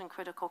 individuals in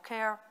critical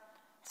care.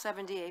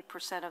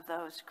 78% of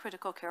those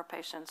critical care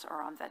patients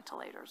are on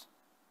ventilators.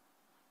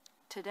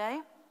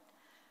 Today,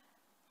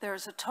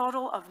 there's a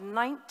total of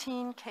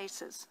 19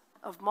 cases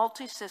of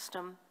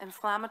multi-system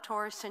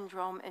inflammatory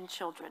syndrome in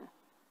children.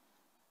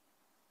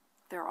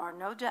 There are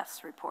no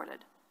deaths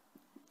reported.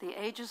 The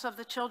ages of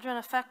the children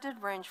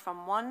affected range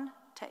from 1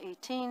 to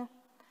 18,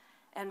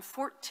 and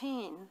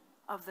 14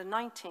 of the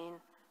 19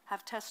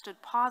 have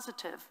tested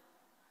positive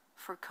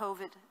for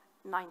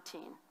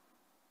COVID-19.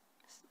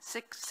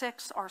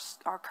 Six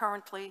are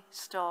currently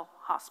still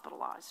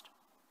hospitalized.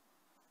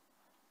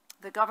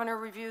 The governor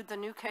reviewed the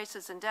new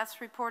cases and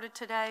deaths reported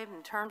today.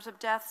 In terms of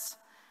deaths,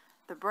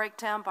 the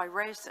breakdown by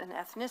race and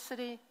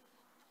ethnicity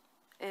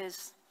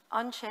is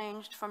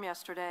unchanged from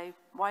yesterday.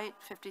 White,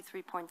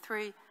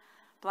 53.3,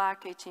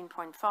 Black,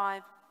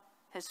 18.5,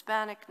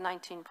 Hispanic,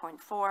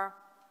 19.4,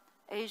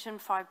 Asian,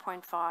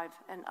 5.5,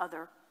 and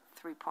other,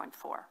 3.4.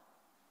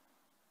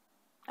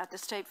 At the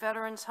state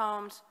veterans'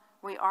 homes,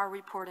 we are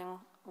reporting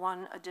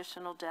one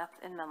additional death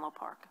in Menlo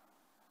Park.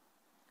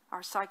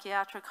 Our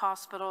psychiatric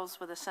hospitals,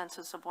 with a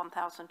census of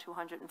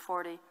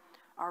 1,240,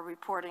 are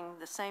reporting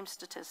the same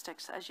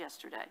statistics as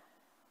yesterday.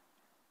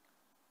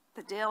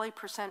 The daily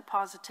percent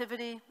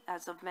positivity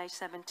as of May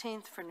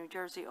 17th for New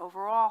Jersey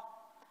overall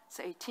is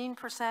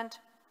 18%,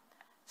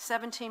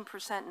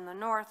 17% in the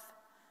north,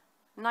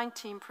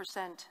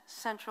 19%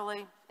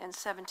 centrally, and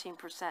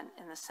 17%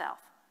 in the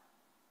south.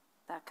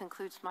 That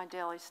concludes my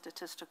daily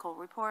statistical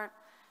report.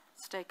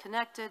 Stay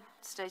connected,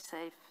 stay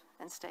safe,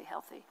 and stay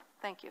healthy.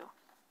 Thank you.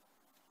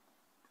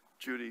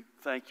 Judy,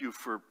 thank you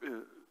for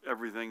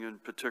everything, in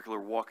particular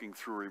walking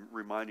through,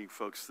 reminding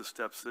folks the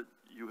steps that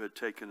you had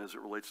taken as it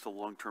relates to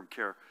long-term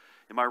care.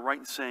 Am I right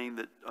in saying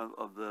that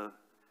of the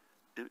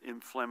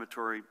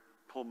inflammatory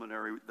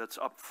pulmonary, that's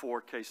up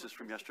 4 cases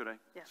from yesterday?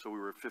 Yes. So we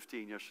were at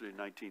 15 yesterday,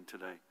 19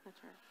 today.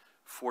 That's right.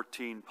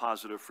 14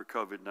 positive for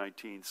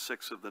COVID-19,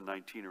 6 of the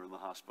 19 are in the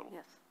hospital.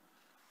 Yes.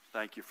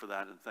 Thank you for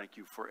that, and thank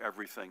you for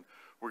everything.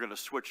 We're going to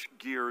switch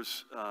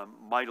gears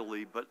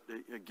mightily, but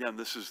again,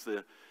 this is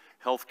the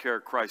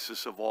healthcare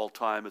crisis of all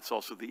time. It's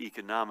also the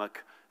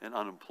economic and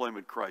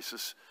unemployment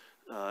crisis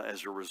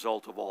as a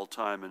result of all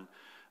time. And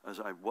as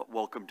I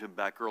welcomed him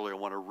back earlier, I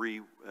want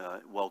to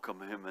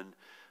welcome him,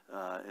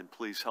 and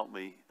please help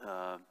me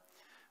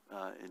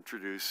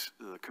introduce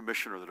the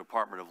Commissioner of the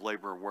Department of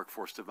Labor and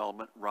Workforce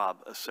Development,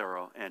 Rob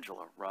Acero.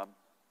 Angela. Rob.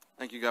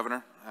 Thank you,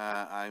 Governor.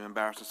 I'm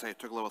embarrassed to say it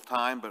took a little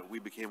time, but we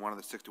became one of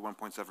the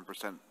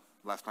 61.7%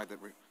 last night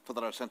that we filled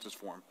out our census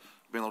form.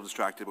 We've been a little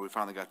distracted, but we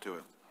finally got to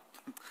it.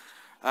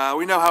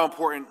 We know how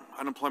important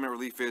unemployment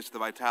relief is to the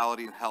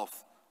vitality and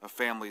health of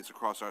families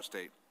across our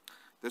state.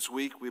 This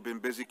week, we've been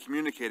busy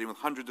communicating with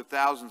hundreds of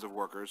thousands of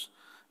workers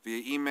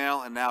via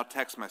email and now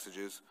text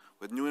messages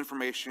with new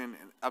information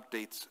and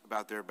updates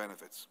about their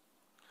benefits.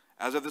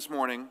 As of this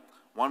morning,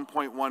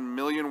 1.1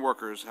 million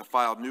workers have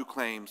filed new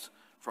claims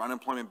for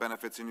unemployment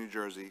benefits in New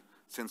Jersey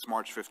since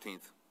March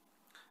 15th.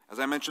 As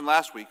I mentioned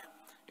last week,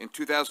 in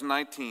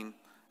 2019,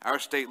 our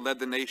state led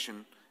the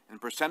nation in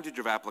percentage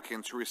of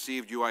applicants who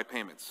received UI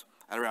payments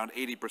at around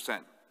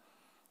 80%.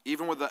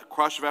 Even with the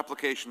crush of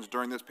applications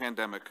during this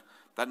pandemic,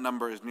 that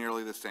number is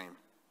nearly the same.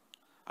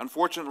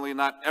 Unfortunately,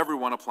 not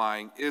everyone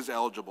applying is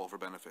eligible for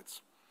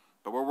benefits,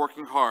 but we're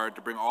working hard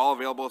to bring all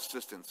available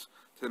assistance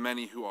to the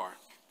many who are.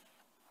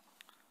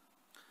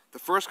 The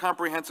first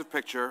comprehensive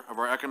picture of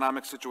our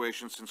economic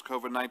situation since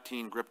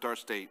COVID-19 gripped our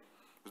state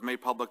was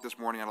made public this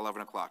morning at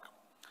 11 o'clock.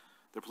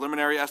 The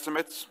preliminary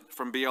estimates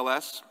from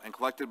BLS and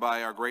collected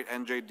by our great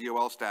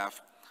NJDOL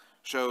staff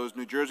shows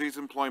New Jersey's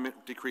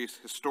employment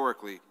decreased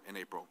historically in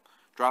April,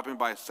 dropping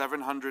by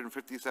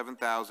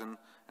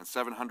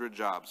 757,700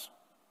 jobs.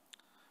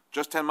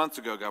 Just 10 months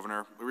ago,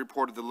 Governor, we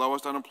reported the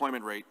lowest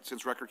unemployment rate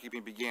since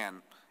record-keeping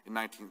began in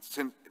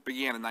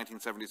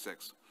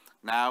 1976.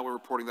 Now we're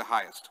reporting the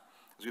highest,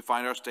 as we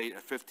find our state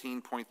at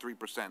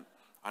 15.3%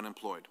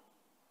 unemployed.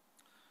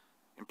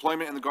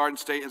 Employment in the Garden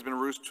State has been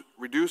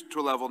reduced to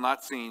a level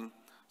not seen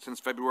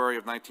since February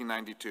of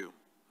 1992.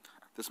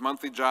 This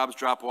monthly jobs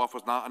drop-off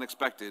was not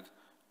unexpected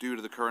due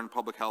to the current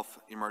public health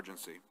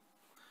emergency.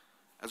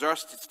 As our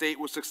state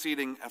was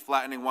succeeding at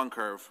flattening one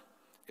curve,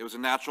 it was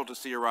natural to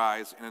see a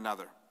rise in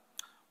another.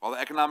 While the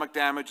economic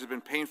damage has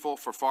been painful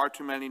for far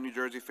too many New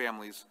Jersey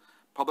families,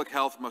 public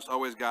health must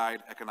always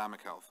guide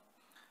economic health.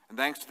 And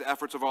thanks to the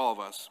efforts of all of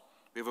us,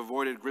 we have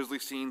avoided grisly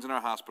scenes in our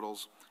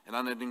hospitals and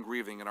unending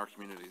grieving in our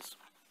communities.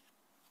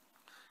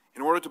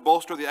 In order to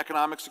bolster the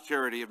economic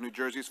security of New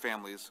Jersey's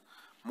families,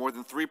 more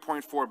than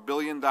 $3.4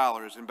 billion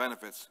in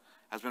benefits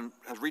has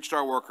reached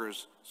our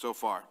workers so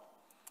far.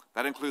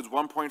 That includes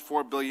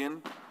 $1.4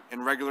 billion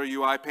in regular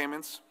UI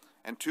payments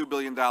and $2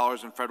 billion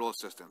in federal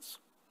assistance.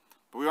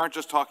 But we aren't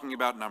just talking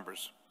about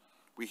numbers.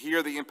 We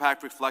hear the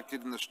impact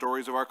reflected in the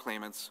stories of our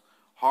claimants,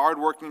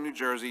 hard-working New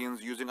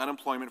Jerseyans using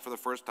unemployment for the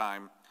first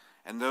time,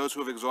 and those who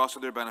have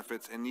exhausted their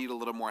benefits and need a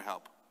little more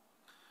help.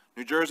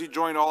 New Jersey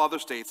joined all other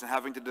states in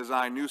having to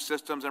design new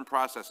systems and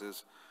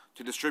processes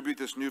to distribute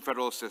this new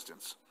federal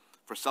assistance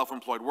for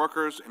self-employed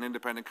workers and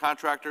independent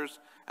contractors,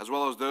 as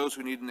well as those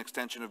who need an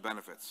extension of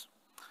benefits.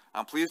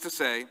 I'm pleased to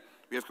say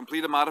we have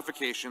completed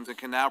modifications and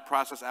can now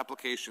process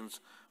applications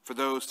for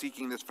those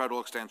seeking this federal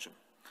extension.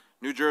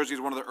 New Jersey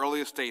is one of the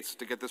earliest states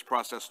to get this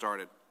process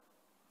started.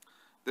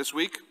 This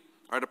week,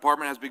 our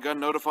department has begun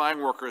notifying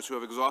workers who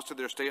have exhausted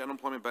their state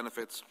unemployment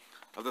benefits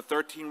of the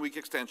 13-week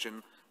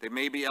extension they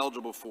may be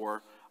eligible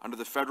for under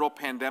the Federal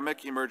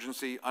Pandemic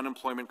Emergency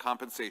Unemployment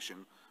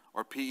Compensation,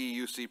 or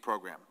PEUC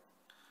program.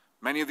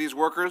 Many of these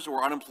workers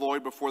were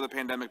unemployed before the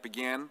pandemic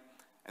began,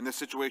 and this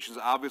situation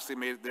has obviously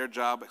made their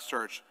job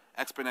search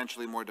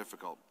exponentially more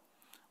difficult.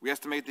 We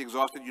estimate the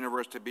exhausted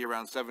universe to be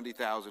around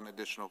 70,000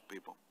 additional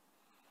people.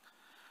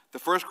 The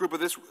first group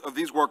of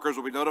these workers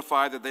will be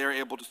notified that they are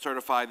able to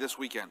certify this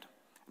weekend,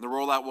 and the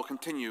rollout will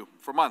continue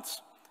for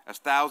months as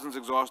thousands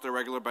exhaust their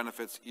regular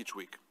benefits each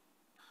week.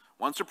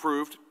 Once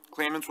approved,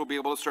 claimants will be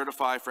able to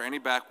certify for any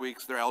back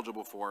weeks they're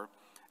eligible for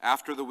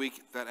after the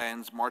week that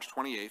ends March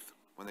 28th,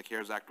 when the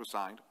CARES Act was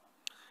signed,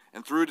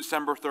 and through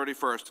December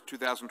 31st,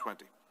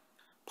 2020.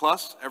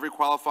 Plus, every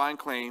qualifying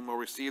claim will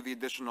receive the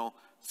additional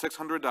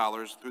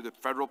 $600 through the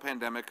Federal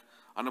Pandemic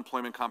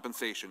Unemployment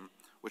Compensation,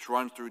 which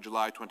runs through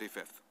July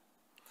 25th.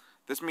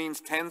 This means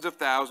tens of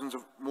thousands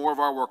more of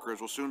our workers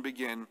will soon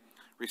begin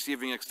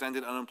receiving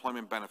extended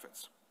unemployment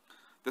benefits.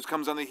 This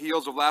comes on the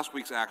heels of last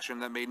week's action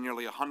that made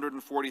nearly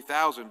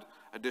 140,000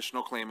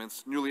 additional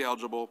claimants newly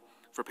eligible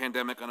for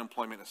Pandemic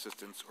Unemployment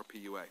Assistance, or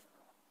PUA.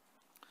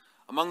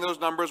 Among those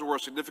numbers were a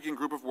significant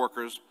group of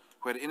workers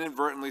who had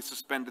inadvertently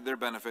suspended their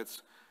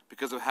benefits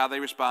because of how they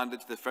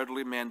responded to the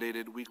federally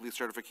mandated weekly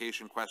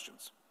certification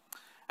questions.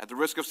 At the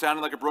risk of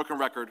sounding like a broken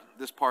record,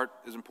 this part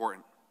is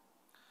important.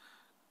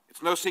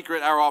 It's no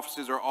secret our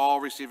offices are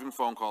all receiving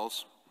phone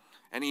calls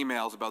and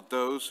emails about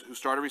those who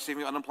started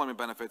receiving unemployment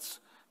benefits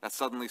that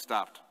suddenly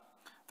stopped.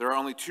 There are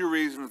only two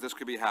reasons this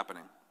could be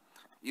happening.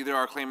 Either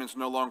our claimants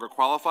no longer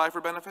qualify for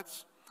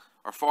benefits,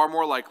 or far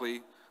more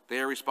likely, they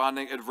are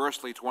responding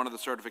adversely to one of the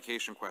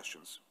certification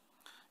questions.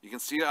 You can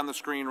see it on the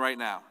screen right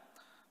now.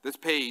 This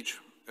page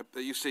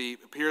that you see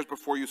appears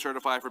before you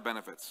certify for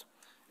benefits.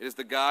 It is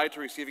the guide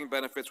to receiving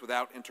benefits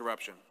without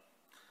interruption.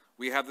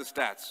 We have the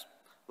stats.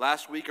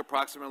 Last week,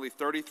 approximately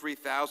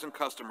 33,000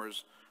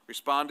 customers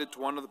responded to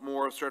one or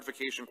more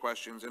certification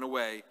questions in a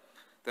way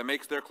that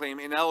makes their claim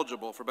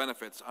ineligible for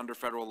benefits under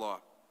federal law.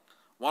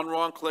 One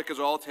wrong click is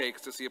all it takes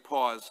to see a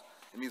pause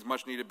in these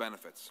much-needed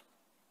benefits.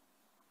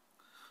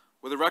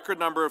 With a record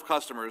number of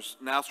customers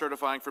now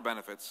certifying for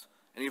benefits,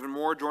 and even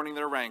more joining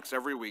their ranks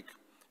every week,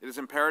 it is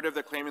imperative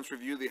that claimants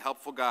review the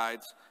helpful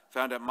guides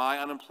found at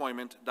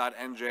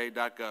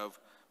myunemployment.nj.gov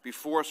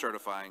before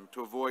certifying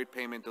to avoid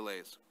payment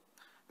delays.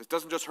 This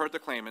doesn't just hurt the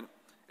claimant,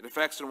 it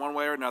affects in one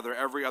way or another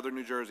every other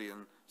New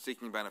Jerseyan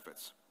seeking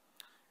benefits.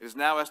 It is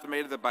now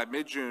estimated that by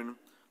mid-June,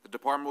 the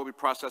department will be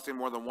processing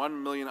more than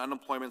 1 million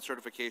unemployment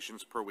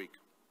certifications per week.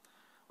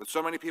 With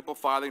so many people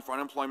filing for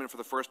unemployment for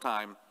the first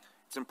time,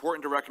 it's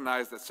important to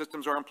recognize that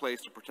systems are in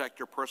place to protect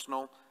your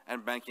personal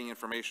and banking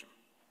information.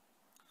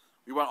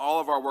 We want all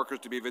of our workers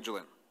to be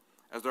vigilant,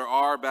 as there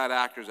are bad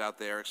actors out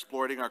there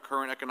exploiting our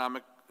current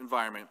economic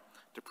environment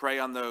to prey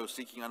on those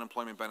seeking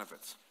unemployment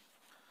benefits.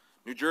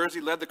 New Jersey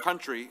led the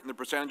country in the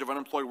percentage of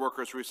unemployed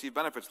workers who received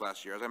benefits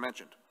last year, as I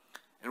mentioned.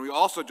 And we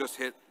also just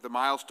hit the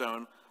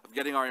milestone of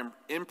getting our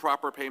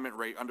improper payment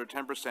rate under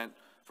 10%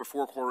 for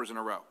 4 quarters in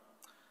a row.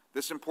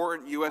 This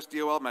important U.S.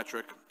 DOL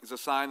metric is a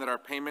sign that our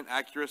payment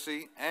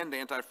accuracy and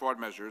anti-fraud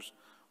measures,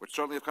 which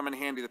certainly have come in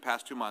handy the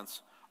past 2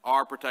 months,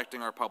 are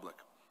protecting our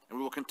public. And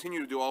we will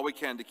continue to do all we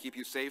can to keep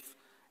you safe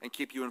and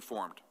keep you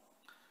informed.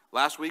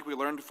 Last week, we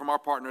learned from our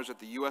partners at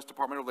the U.S.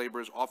 Department of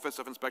Labor's Office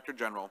of Inspector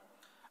General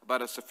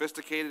about a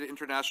sophisticated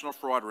international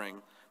fraud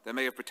ring that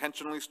may have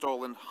potentially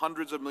stolen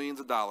hundreds of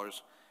millions of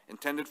dollars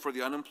intended for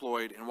the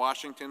unemployed in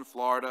Washington,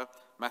 Florida,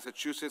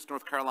 Massachusetts,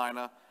 North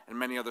Carolina, and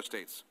many other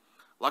states.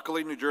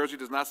 Luckily, New Jersey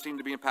does not seem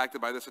to be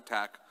impacted by this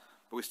attack,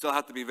 but we still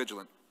have to be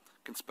vigilant,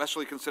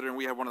 especially considering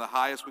we have one of the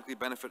highest weekly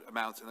benefit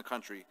amounts in the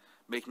country,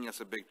 making us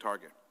a big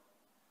target.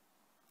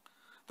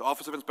 The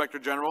Office of Inspector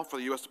General for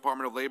the U.S.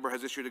 Department of Labor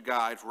has issued a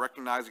guide for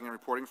recognizing and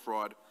reporting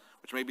fraud,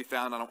 which may be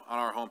found on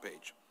our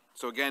homepage.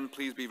 So again,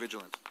 please be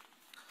vigilant.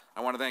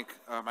 I want to thank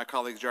my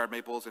colleagues Jared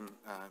Maples and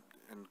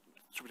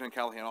Superintendent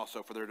Callahan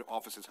also for their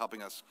offices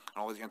helping us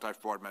on all these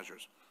anti-fraud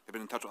measures. They've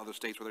been in touch with other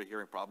states where they're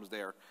hearing problems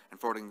there and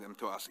forwarding them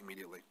to us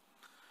immediately.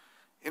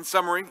 In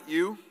summary,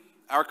 you,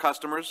 our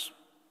customers,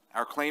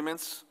 our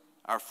claimants,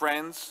 our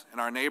friends,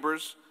 and our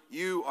neighbors,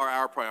 you are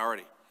our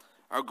priority.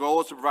 Our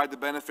goal is to provide the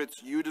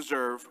benefits you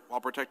deserve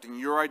while protecting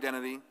your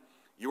identity,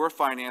 your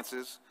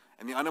finances,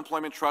 and the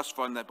unemployment trust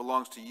fund that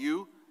belongs to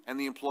you and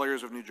the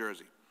employers of New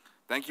Jersey.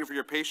 Thank you for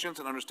your patience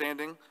and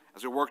understanding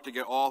as we work to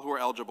get all who are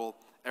eligible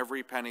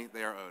every penny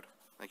they are owed.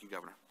 Thank you,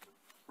 Governor.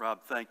 Rob,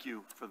 thank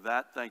you for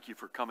that. Thank you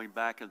for coming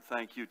back, and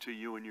thank you to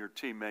you and your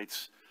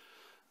teammates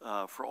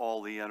for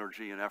all the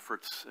energy and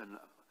efforts and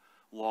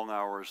long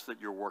hours that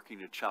you're working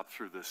to chop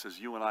through this. As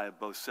you and I have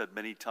both said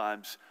many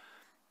times,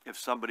 if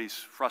somebody's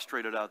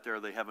frustrated out there,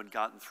 they haven't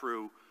gotten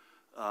through,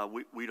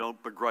 we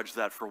don't begrudge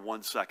that for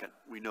 1 second.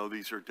 We know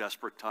these are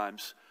desperate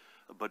times,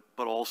 but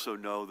also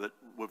know that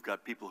we've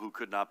got people who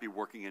could not be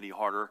working any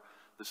harder.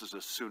 This is a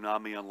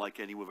tsunami unlike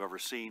any we've ever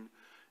seen,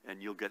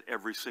 and you'll get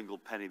every single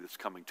penny that's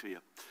coming to you.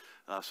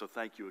 So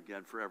thank you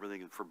again for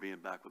everything and for being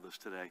back with us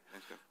today.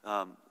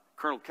 Thanks,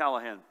 Colonel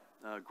Callahan,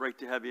 great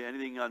to have you.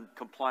 Anything on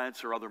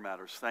compliance or other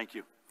matters? Thank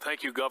you.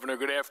 Thank you, Governor.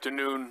 Good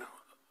afternoon.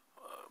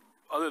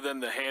 Other than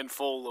the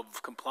handful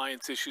of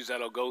compliance issues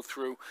that I'll go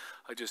through,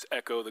 I just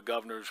echo the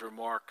Governor's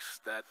remarks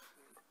that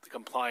the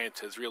compliance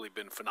has really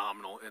been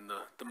phenomenal in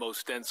the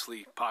most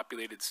densely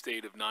populated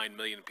state of 9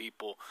 million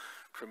people.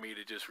 For me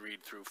to just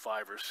read through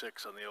 5 or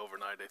 6 on the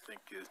overnight, I think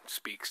it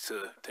speaks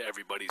to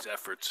everybody's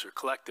efforts, or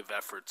collective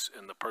efforts,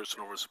 and the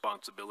personal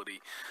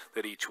responsibility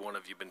that each one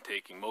of you have been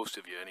taking, most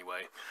of you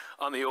anyway.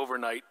 On the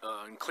overnight,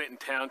 in Clinton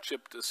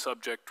Township, the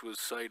subject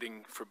was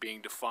citing for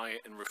being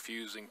defiant and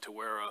refusing to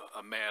wear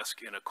a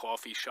mask in a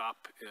coffee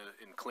shop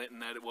in Clinton,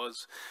 that it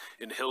was.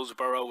 In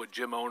Hillsborough, a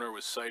gym owner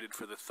was cited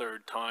for the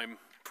 3rd time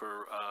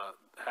for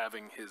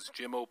having his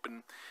gym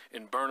open.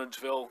 In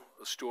Bernardsville,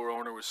 a store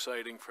owner was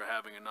citing for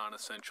having a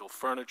non-essential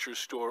furniture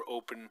store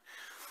open.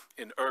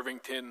 In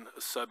Irvington,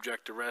 a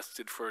subject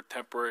arrested for a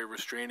temporary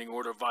restraining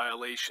order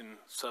violation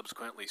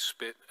subsequently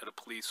spit at a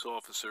police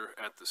officer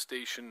at the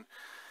station.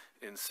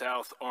 In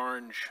South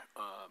Orange,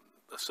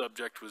 a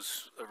subject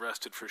was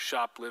arrested for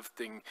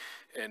shoplifting,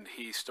 and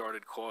he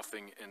started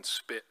coughing and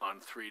spit on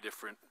 3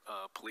 different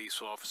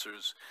police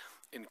officers.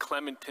 In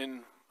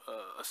Clementon,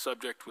 a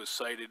subject was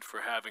cited for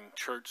having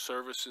church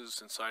services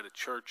inside a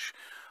church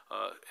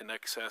in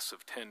excess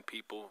of 10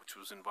 people, which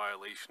was in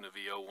violation of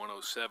EO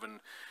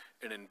 107.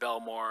 And in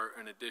Belmar,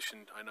 in addition,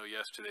 I know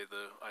yesterday,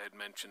 I had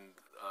mentioned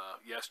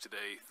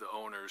yesterday the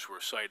owners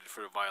were cited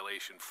for the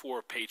violation.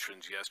 4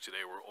 patrons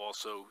yesterday were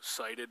also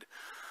cited.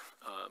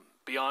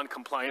 Beyond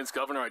compliance,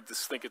 Governor, I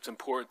just think it's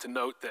important to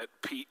note that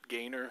Pete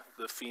Gaynor,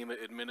 the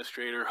FEMA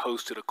administrator,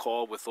 hosted a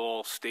call with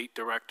all state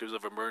directors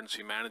of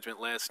emergency management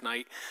last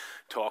night,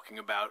 talking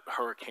about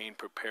hurricane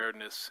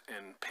preparedness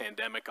and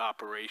pandemic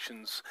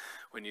operations.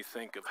 When you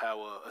think of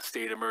how a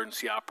state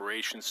emergency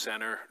operations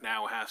center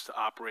now has to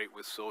operate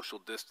with social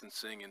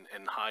distancing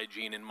and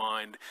hygiene in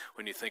mind,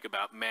 when you think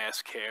about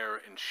mass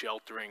care and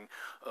sheltering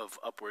of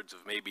upwards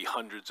of maybe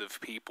hundreds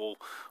of people,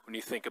 when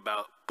you think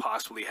about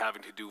possibly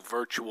having to do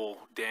virtual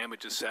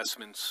damage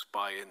assessments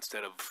by,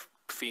 instead of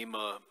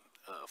FEMA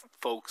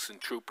folks and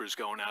troopers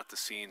going out to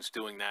scenes,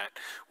 doing that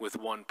with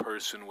one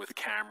person with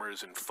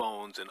cameras and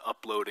phones and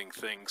uploading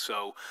things.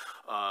 So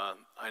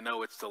I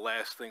know it's the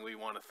last thing we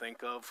want to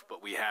think of,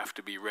 but we have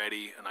to be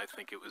ready, and I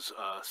think it was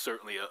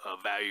certainly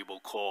a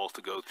valuable call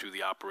to go through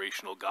the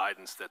operational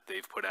guidance that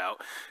they've put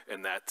out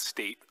and that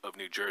state of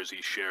New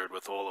Jersey shared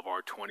with all of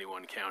our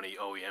 21 county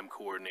OEM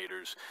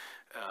coordinators.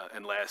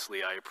 And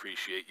lastly, I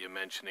appreciate you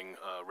mentioning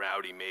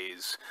Rowdy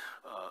Mays,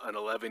 an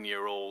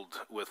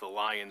 11-year-old with a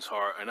lion's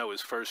heart. I know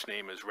his first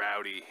name is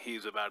Rowdy.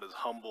 He's about as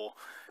humble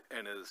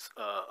and as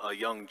a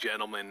young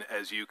gentleman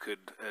as you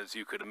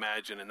could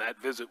imagine. And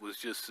that visit was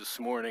just this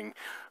morning.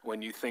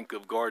 When you think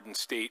of Garden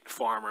State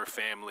farmer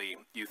family,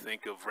 you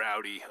think of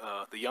Rowdy,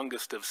 the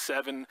youngest of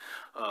 7,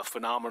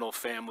 phenomenal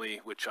family,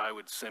 which I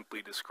would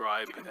simply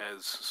describe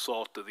as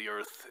salt of the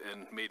earth,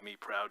 and made me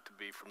proud to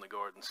be from the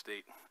Garden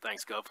State.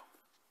 Thanks, Gov.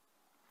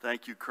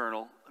 Thank you,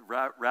 Colonel.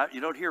 You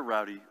don't hear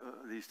Rowdy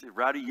these days.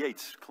 Rowdy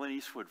Yates, Clint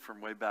Eastwood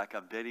from way back.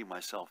 I'm dating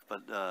myself,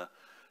 but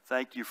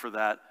thank you for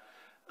that.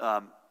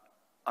 I'm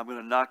going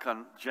to knock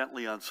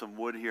gently on some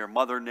wood here.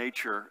 Mother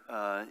Nature,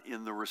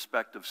 in the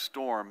respect of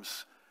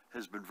storms,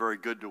 has been very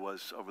good to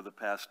us over the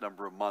past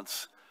number of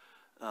months,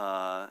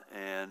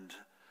 and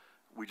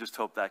we just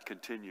hope that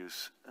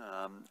continues.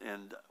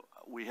 And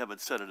we haven't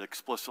said it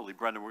explicitly.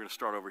 Brendan, we're going to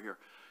start over here.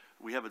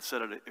 We haven't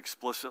said it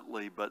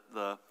explicitly, but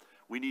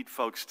we need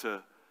folks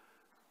to,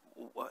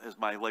 as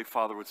my late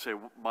father would say,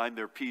 mind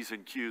their P's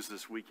and Q's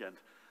this weekend.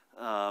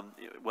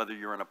 Whether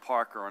you're in a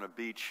park or on a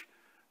beach,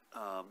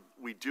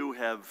 we do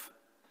have,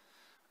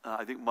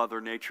 I think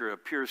Mother Nature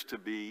appears to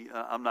be,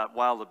 I'm not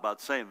wild about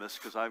saying this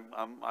because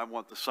I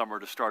want the summer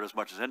to start as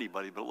much as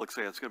anybody, but it looks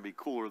like it's going to be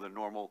cooler than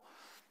normal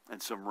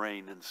and some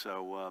rain, and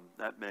so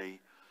that may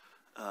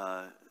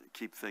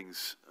keep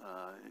things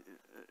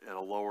at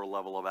a lower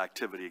level of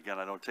activity. Again,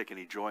 I don't take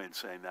any joy in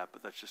saying that,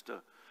 but that's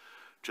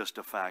just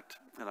a fact,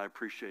 and I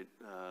appreciate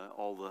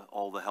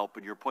all the help.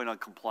 And your point on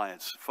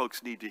compliance,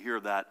 folks need to hear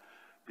that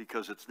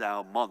because it's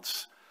now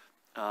months.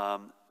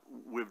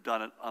 We've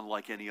done it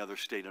unlike any other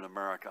state in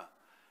America,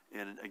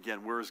 and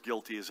again, we're as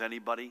guilty as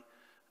anybody.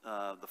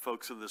 The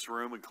folks in this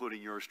room,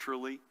 including yours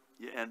truly,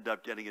 you end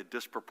up getting a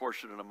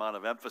disproportionate amount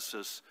of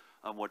emphasis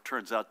on what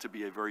turns out to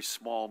be a very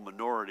small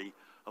minority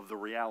of the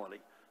reality.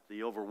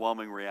 The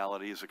overwhelming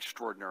reality is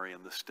extraordinary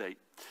in the state.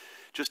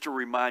 Just to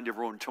remind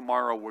everyone,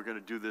 tomorrow we're going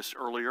to do this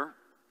earlier.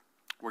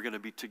 We're going to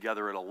be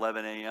together at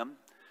 11 a.m.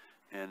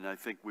 and I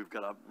think we've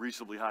got a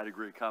reasonably high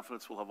degree of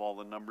confidence we'll have all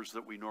the numbers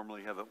that we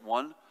normally have at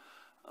 1.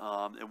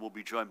 And we'll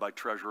be joined by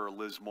Treasurer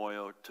Liz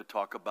Moyo to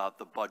talk about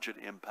the budget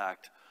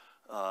impact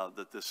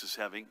that this is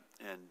having.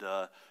 And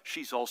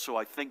she's also,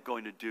 I think,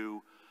 going to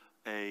do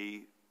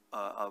a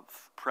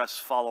press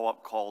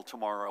follow-up call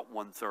tomorrow at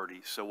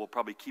 1:30. So we'll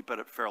probably keep it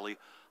at fairly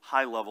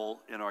high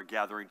level in our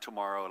gathering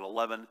tomorrow at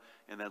 11,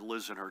 and then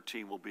Liz and her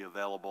team will be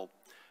available.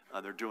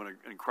 They're doing an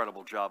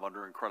incredible job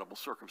under incredible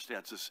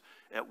circumstances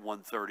at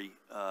 1:30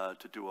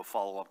 to do a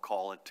follow-up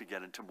call and to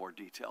get into more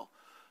detail.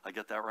 I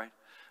get that right?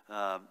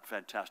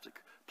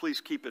 Fantastic. Please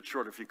keep it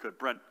short if you could.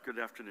 Brent, good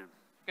afternoon.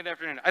 Good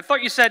afternoon. I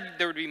thought you said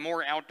there would be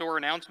more outdoor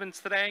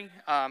announcements today.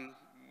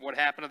 What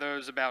happened to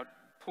those about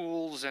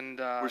pools and...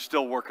 We're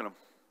still working them.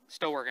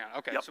 Still working on it.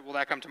 Okay, Yep. So will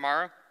that come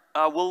tomorrow?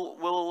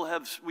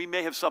 We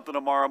may have something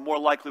tomorrow. More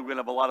likely, we're going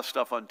to have a lot of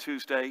stuff on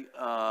Tuesday.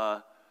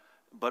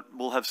 But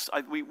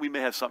we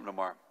may have something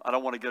tomorrow. I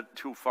don't want to get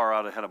too far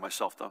out ahead of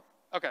myself, though.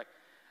 Okay.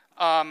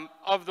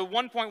 Of the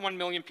 1.1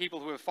 million people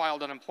who have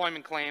filed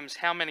unemployment claims,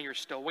 how many are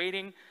still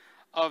waiting?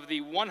 Of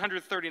the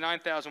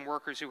 139,000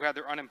 workers who had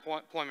their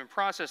unemployment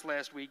processed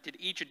last week, did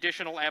each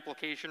additional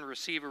application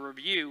receive a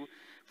review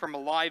from a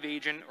live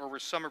agent, or were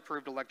some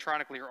approved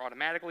electronically or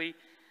automatically?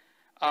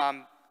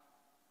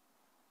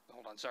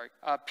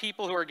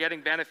 People who are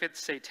getting benefits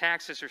say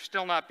taxes are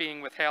still not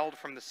being withheld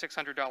from the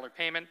 $600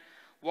 payment.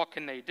 What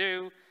can they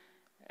do?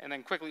 And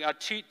then quickly,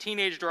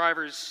 teenage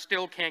drivers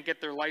still can't get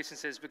their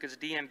licenses because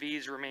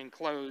DMVs remain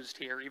closed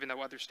here, even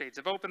though other states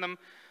have opened them.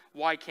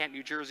 Why can't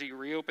New Jersey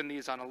reopen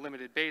these on a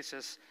limited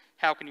basis?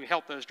 How can you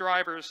help those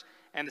drivers?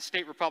 And the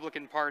state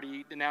Republican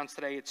Party announced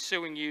today it's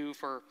suing you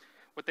for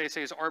what they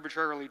say is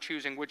arbitrarily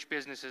choosing which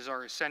businesses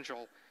are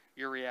essential.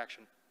 Your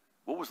reaction?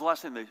 What was the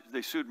last thing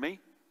they sued me?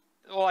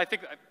 Well, I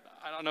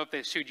don't know if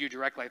they sued you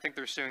directly. I think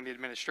they're suing the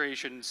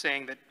administration,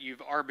 saying that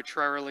you've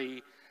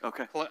arbitrarily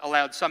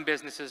allowed some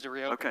businesses to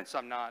reopen,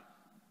 some not.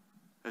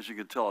 As you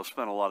can tell, I've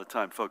spent a lot of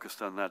time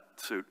focused on that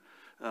suit.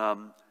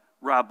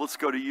 Rob, let's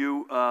go to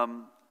you.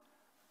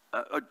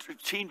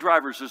 Teen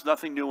drivers, there's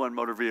nothing new on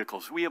motor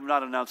vehicles. We have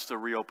not announced a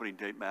reopening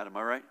date, Matt, am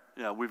I right?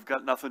 Yeah, we've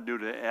got nothing new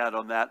to add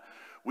on that.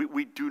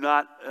 We do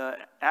not,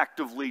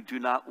 actively do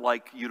not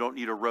like, you don't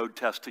need a road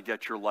test to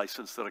get your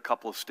license that a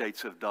couple of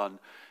states have done.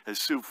 As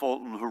Sue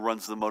Fulton, who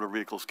runs the Motor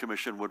Vehicles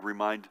Commission, would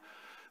remind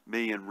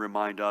me and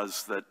remind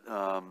us that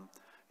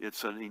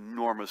it's an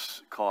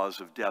enormous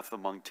cause of death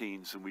among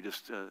teens, and we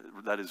just,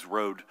 that is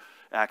road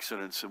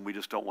accidents, and we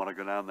just don't want to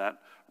go down that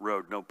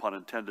road, no pun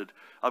intended.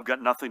 I've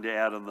got nothing to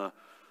add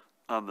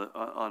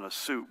on a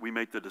suit. We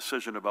make the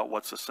decision about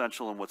what's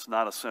essential and what's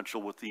not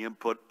essential with the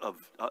input of,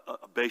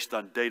 based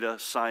on data,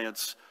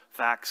 science,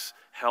 facts,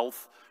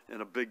 health,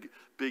 and a big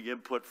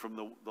input from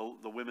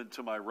the women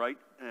to my right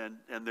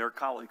and their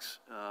colleagues.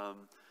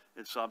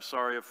 And so I'm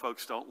sorry if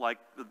folks don't like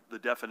the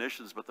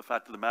definitions, but the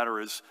fact of the matter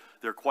is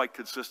they're quite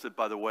consistent,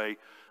 by the way,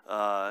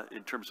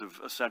 in terms of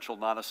essential,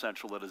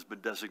 non-essential that has been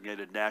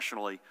designated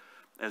nationally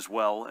as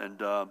well.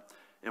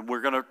 And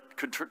we're going to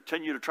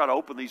continue to try to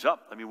open these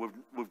up. I mean,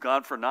 we've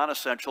gone for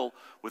non-essential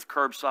with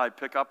curbside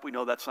pickup. We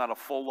know that's not a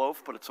full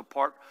loaf, but it's a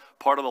part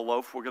of the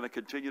loaf. We're going to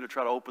continue to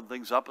try to open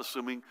things up,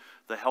 assuming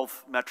the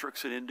health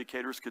metrics and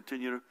indicators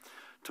continue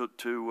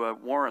to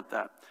warrant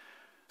that.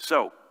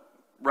 So,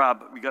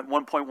 Rob, we got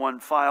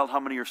 1.1 filed. How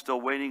many are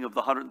still waiting? Of the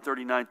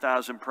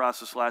 139,000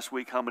 processed last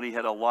week, how many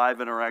had a live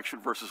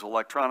interaction versus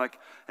electronic,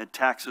 and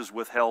taxes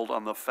withheld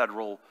on the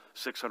federal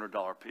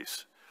 $600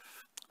 piece?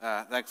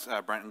 Thanks,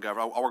 Brent and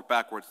Governor. I'll work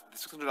backwards. The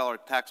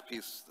 $600 tax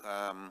piece,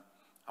 I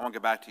won't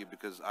get back to you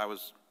because I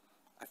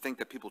think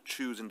that people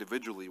choose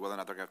individually whether or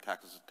not they're going to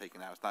have taxes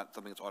taken out. It's not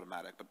something that's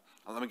automatic, but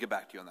let me get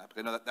back to you on that.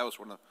 Because I know that was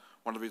one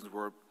of the reasons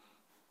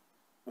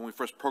when we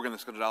first programmed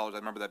the $600, I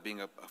remember that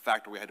being a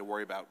factor we had to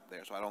worry about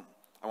there. So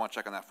I want to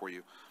check on that for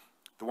you.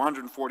 The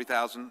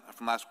 140,000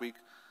 from last week,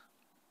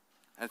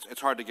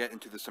 it's hard to get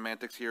into the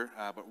semantics here,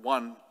 but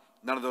one,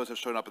 none of those have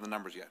shown up in the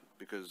numbers yet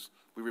because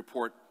we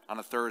report on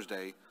a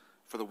Thursday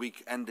for the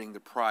week ending the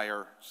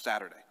prior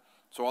Saturday.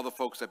 So all the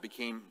folks that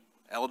became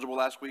eligible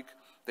last week,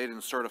 they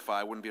didn't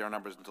certify, wouldn't be our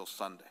numbers until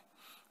Sunday.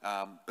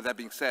 But that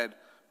being said,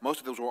 most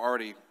of those were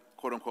already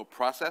quote unquote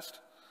processed,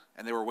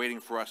 and they were waiting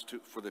for us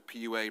for the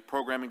PUA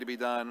programming to be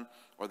done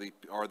or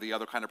the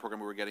other kind of program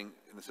we were getting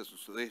in the system.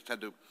 So they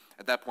had to,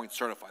 at that point,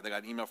 certify. They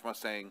got an email from us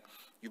saying,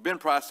 you've been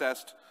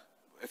processed,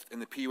 if in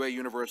the PUA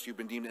universe, you've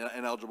been deemed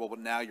ineligible, but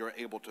now you're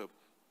able to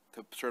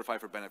certify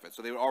for benefits.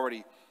 So they were already,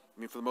 I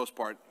mean, for the most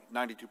part,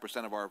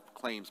 92% of our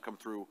claims come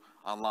through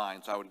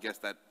online, so I would guess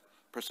that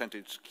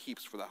percentage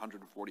keeps for the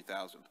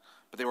 140,000.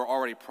 But they were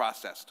already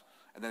processed,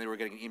 and then they were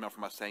getting an email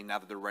from us saying now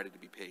that they're ready to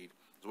be paid,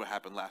 is what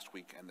happened last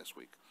week and this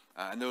week.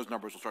 And those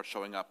numbers will start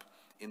showing up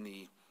in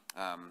the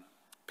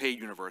paid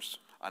universe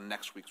on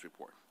next week's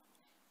report.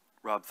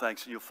 Rob,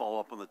 thanks. You'll follow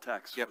up on the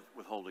tax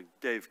withholding.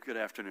 Dave, good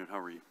afternoon. How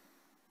are you?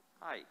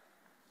 Hi.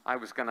 I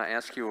was going to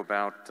ask you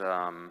about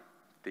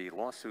the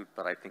lawsuit,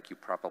 but I think you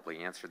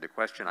probably answered the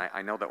question.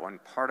 I know that one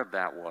part of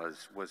that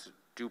was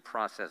due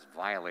process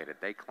violated.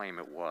 They claim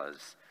it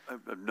was.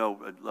 No,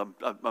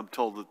 I'm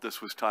told that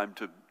this was time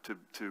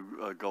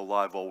to go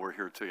live while we're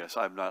here too. Yes,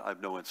 I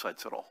have no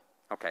insights at all.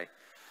 Okay.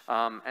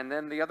 And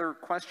then the other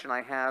question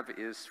I have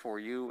is for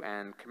you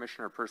and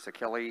Commissioner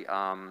Persichelli.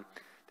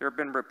 There have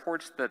been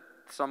reports that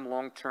some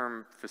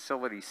long-term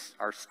facilities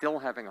are still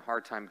having a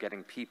hard time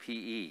getting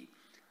PPE.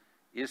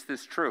 Is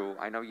this true?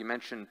 I know you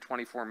mentioned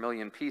 24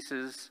 million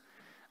pieces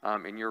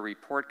in your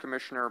report,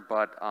 Commissioner,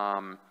 but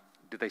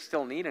do they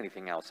still need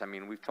anything else? I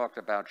mean, we've talked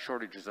about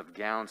shortages of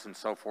gowns and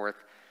so forth.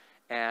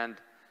 And,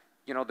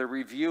 you know, the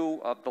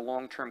review of the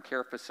long-term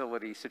care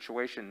facility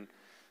situation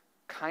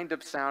kind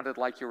of sounded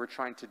like you were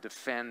trying to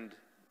defend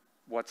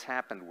what's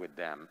happened with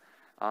them.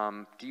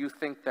 Do you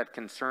think that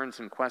concerns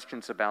and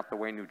questions about the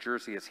way New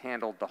Jersey has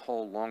handled the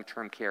whole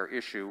long-term care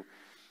issue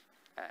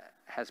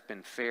has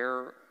been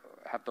fair?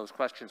 Have those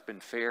questions been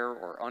fair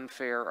or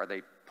unfair? Are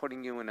they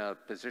putting you in a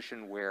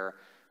position where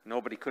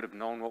nobody could have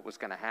known what was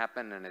going to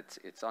happen, and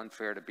it's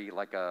unfair to be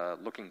like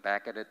looking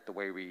back at it the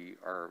way we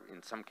are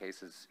in some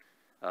cases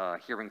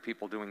hearing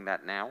people doing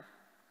that now?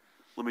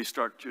 Let me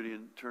start, Judy,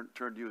 and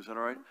turn to you. Is that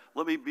all right?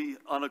 Let me be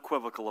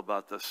unequivocal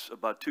about this,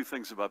 about two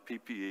things about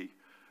PPE.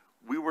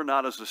 We were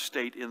not, as a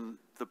state, in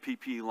the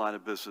PPE line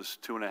of business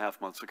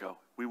 2.5 months ago.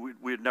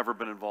 We had never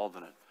been involved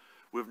in it.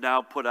 We've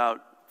now put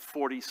out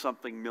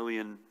 40-something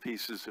million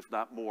pieces, if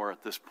not more,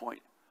 at this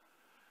point.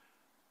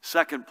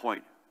 Second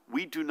point,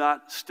 we do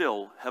not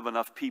still have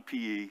enough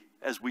PPE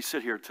as we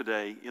sit here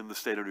today in the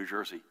state of New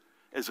Jersey.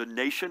 As a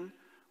nation,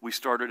 we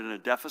started in a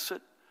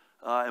deficit,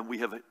 and we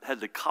have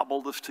had to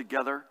cobble this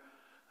together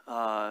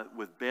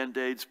with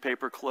Band-Aids,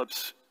 paper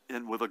clips,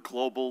 and with a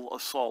global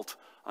assault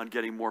on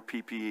getting more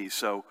PPE.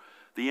 So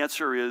the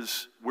answer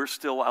is we're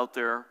still out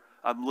there.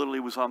 I literally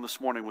was on this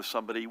morning with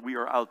somebody. We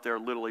are out there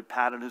literally,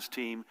 Pat and his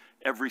team,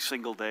 every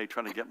single day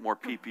trying to get more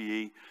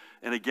PPE.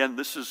 And again,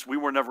 we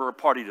were never a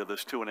party to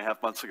this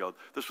 2.5 months ago.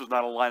 This was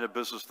not a line of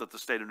business that the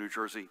state of New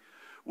Jersey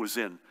was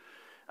in.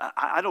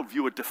 I don't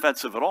view it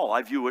defensive at all.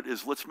 I view it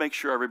as let's make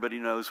sure everybody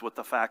knows what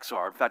the facts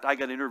are. In fact, I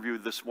got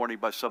interviewed this morning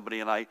by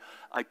somebody, and I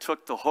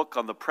took the hook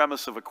on the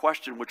premise of a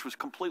question which was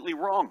completely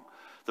wrong.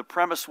 The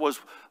premise was,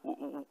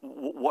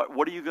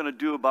 what are you going to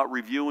do about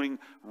reviewing,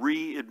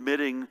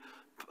 readmitting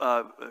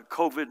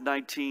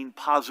COVID-19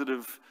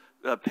 positive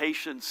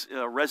patients,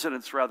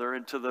 residents rather,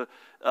 into the,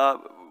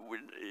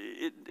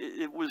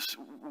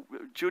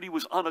 Judy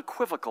was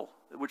unequivocal,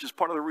 which is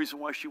part of the reason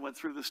why she went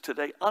through this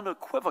today,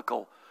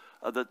 unequivocal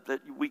that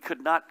we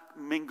could not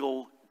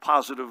mingle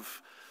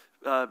positive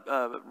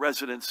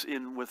residents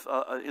in with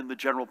in the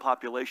general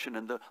population,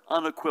 and the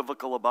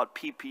unequivocal about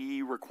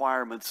PPE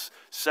requirements,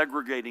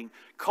 segregating.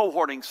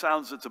 Cohorting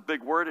sounds, it's a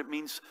big word, it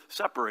means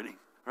separating,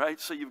 right?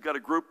 So you've got a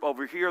group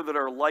over here that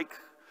are like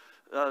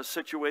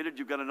situated,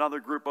 you've got another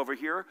group over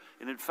here,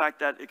 and in fact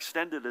that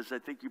extended, as I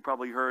think you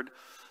probably heard,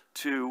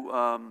 to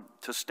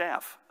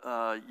staff.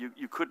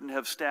 You couldn't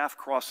have staff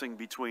crossing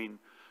between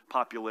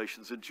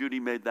populations, and Judy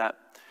made that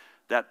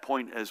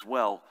point as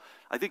well.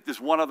 I think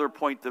there's one other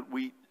point that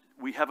we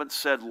haven't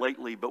said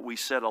lately, but we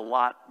said a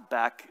lot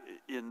back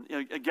in,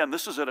 again,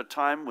 this is at a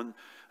time when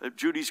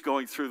Judy's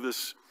going through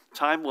this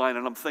timeline,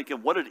 and I'm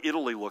thinking, what did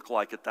Italy look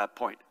like at that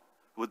point?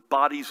 With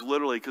bodies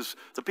literally, because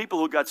the people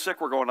who got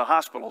sick were going to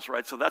hospitals,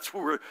 right? So that's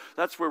where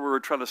we were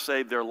trying to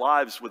save their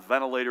lives with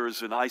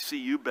ventilators and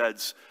ICU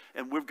beds.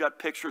 And we've got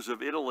pictures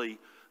of Italy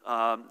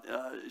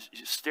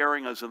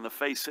staring us in the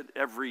face at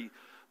every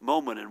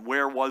moment, and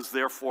where was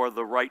therefore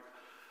the right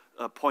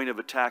point of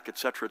attack, et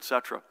cetera, et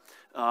cetera.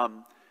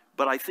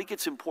 But I think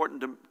it's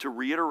important to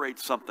reiterate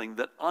something,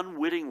 that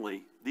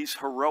unwittingly, these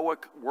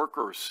heroic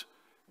workers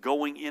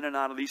going in and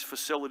out of these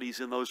facilities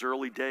in those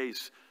early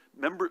days,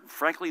 remember,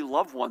 frankly,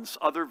 loved ones,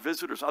 other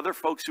visitors, other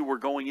folks who were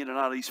going in and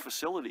out of these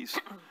facilities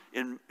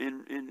in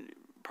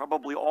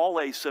probably all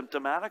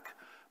asymptomatic,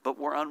 but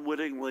were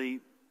unwittingly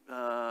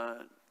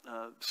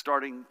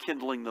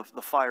kindling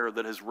the fire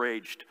that has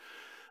raged.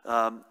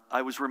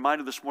 I was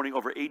reminded this morning,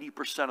 over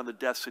 80% of the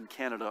deaths in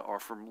Canada are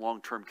from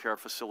long-term care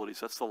facilities.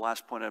 That's the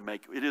last point I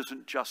make. It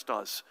isn't just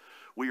us.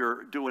 We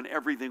are doing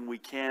everything we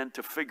can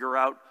to figure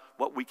out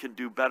what we can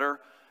do better.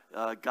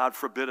 God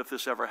forbid if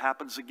this ever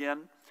happens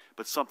again.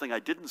 But something I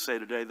didn't say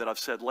today that I've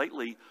said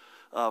lately,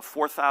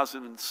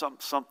 4,000 and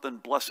something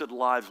blessed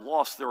lives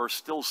lost. There are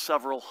still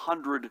several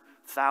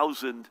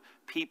 100,000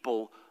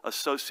 people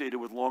associated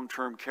with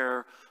long-term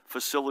care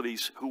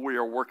facilities who we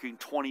are working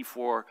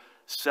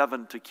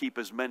 24/7 to keep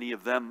as many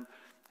of them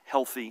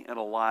healthy and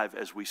alive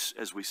as we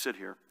sit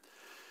here.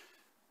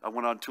 I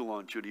went on too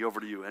long, Judy.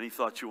 Over to you. Any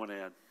thoughts you want to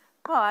add?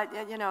 Well,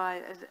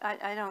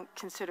 I don't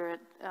consider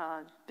it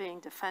being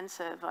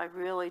defensive. I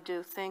really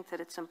do think that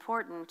it's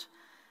important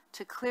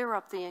to clear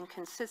up the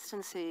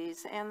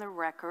inconsistencies and the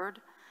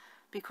record,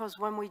 because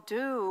when we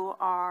do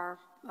our,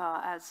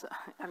 as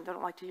I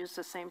don't like to use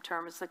the same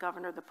term as the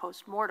governor, the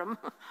post-mortem,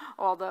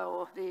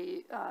 although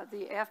the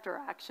after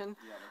action,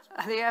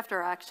 I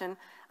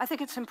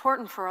think it's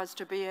important for us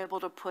to be able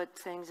to put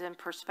things in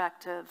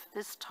perspective.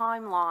 This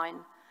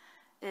timeline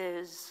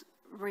is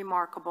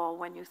remarkable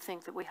when you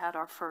think that we had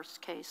our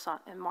first case on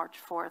March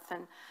 4th,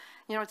 and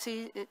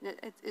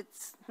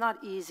it's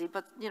not easy,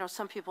 but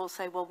some people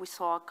say, well, we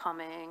saw it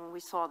coming, we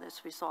saw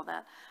this, we saw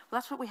that. Well,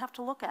 that's what we have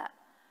to look at,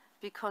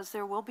 because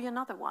there will be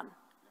another one.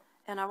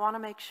 And I want to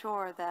make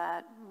sure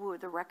that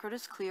the record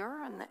is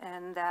clear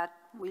and that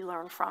we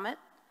learn from it.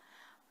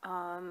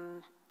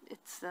 And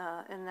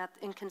that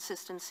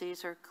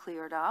inconsistencies are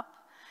cleared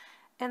up,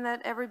 and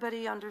that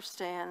everybody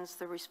understands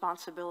the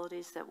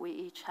responsibilities that we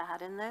each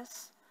had in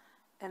this,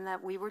 and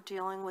that we were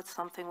dealing with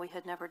something we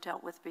had never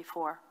dealt with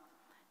before.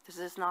 This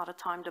is not a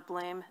time to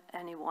blame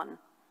anyone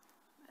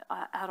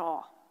at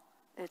all.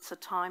 It's a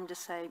time to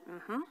say,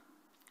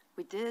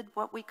 we did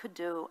what we could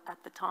do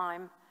at the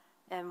time,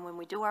 and when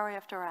we do our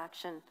after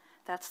action,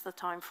 that's the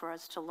time for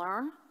us to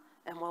learn,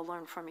 and we'll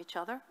learn from each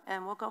other,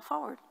 and we'll go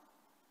forward.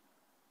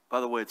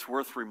 By the way, it's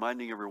worth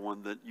reminding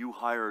everyone that you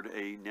hired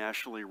a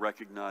nationally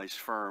recognized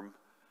firm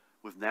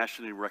with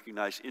nationally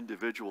recognized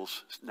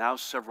individuals now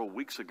several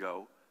weeks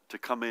ago to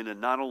come in and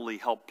not only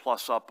help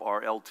plus up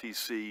our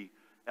LTC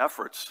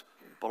efforts,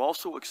 but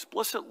also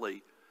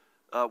explicitly,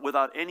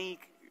 without any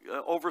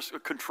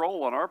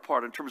control on our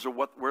part in terms of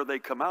where they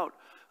come out,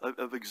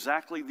 of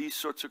exactly these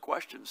sorts of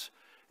questions.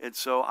 And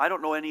so I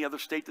don't know any other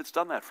state that's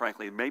done that,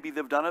 frankly. Maybe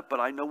they've done it, but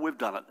I know we've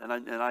done it.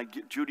 And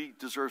Judy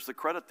deserves the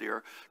credit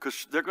there,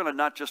 because they're going to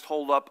not just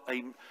hold up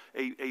a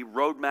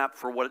roadmap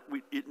for what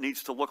it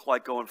needs to look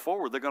like going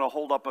forward. They're going to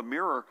hold up a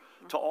mirror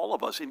to all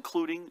of us,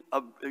 including,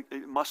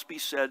 it must be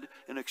said,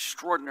 an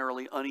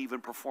extraordinarily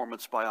uneven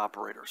performance by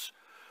operators.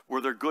 Were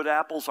there good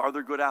apples? Are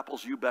there good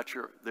apples? You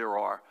betcha there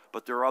are.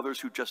 But there are others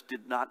who just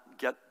did not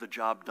get the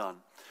job done.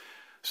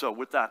 So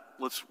with that,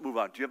 let's move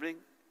on. Do you have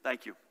anything?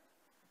 Thank you.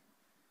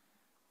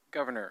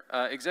 Governor,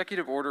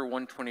 Executive Order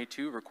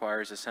 122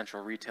 requires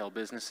essential retail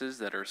businesses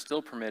that are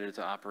still permitted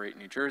to operate in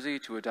New Jersey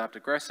to adopt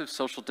aggressive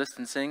social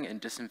distancing and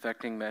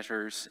disinfecting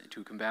measures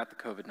to combat the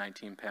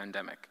COVID-19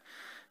 pandemic.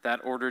 That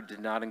order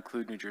did not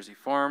include New Jersey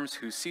farms,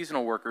 whose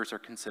seasonal workers are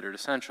considered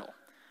essential.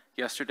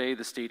 Yesterday,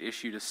 the state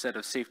issued a set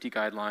of safety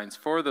guidelines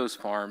for those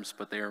farms,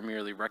 but they are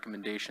merely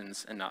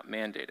recommendations and not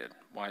mandated.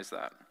 Why is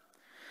that?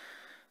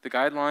 The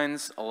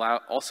guidelines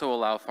also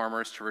allow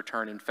farmers to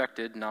return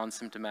infected,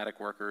 non-symptomatic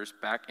workers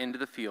back into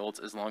the fields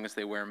as long as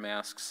they wear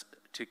masks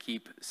to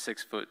keep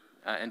 6 foot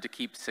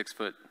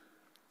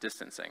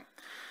distancing.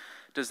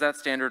 Does that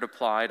standard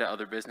apply to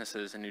other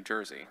businesses in New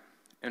Jersey?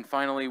 And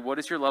finally, what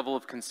is your level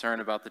of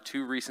concern about the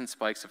 2 recent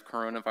spikes of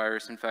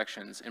coronavirus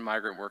infections in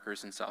migrant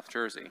workers in South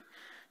Jersey?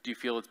 Do you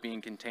feel it's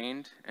being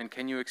contained? And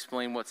can you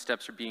explain what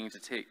steps are being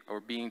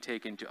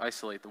taken to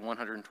isolate the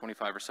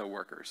 125 or so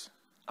workers?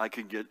 I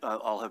can get,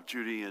 I'll have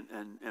Judy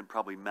and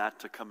probably Matt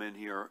to come in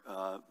here,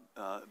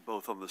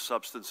 both on the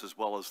substance as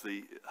well as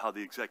how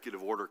the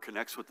executive order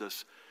connects with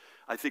this.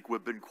 I think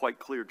we've been quite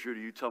clear.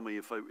 Judy, you tell me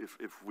if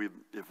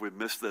we've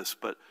missed this,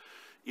 but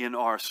in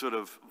our sort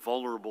of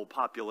vulnerable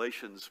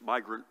populations,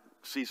 migrant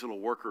seasonal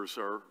workers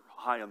are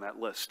high on that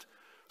list.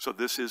 So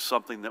this is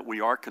something that we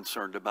are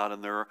concerned about,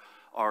 and there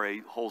are a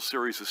whole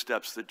series of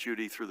steps that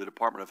Judy, through the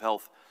Department of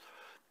Health,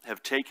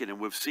 have taken, and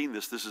we've seen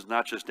this. This is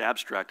not just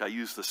abstract. I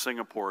use the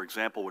Singapore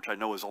example, which I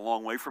know is a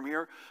long way from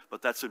here,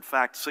 but that's in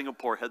fact,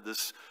 Singapore had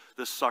this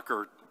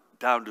sucker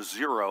down to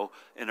 0,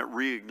 and it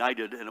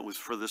reignited, and it was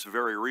for this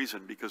very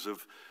reason, because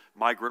of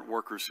migrant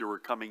workers who were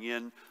coming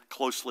in,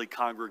 closely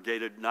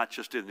congregated, not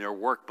just in their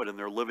work, but in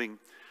their living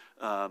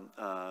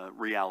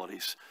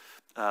realities.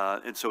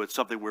 And so it's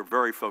something we're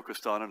very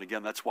focused on, and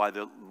again, that's why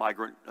the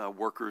migrant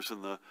workers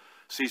and the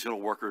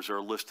seasonal workers are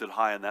listed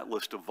high on that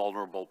list of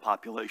vulnerable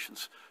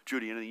populations.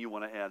 Judy, anything you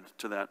want to add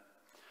to that?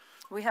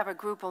 We have a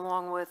group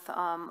along with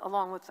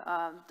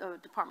the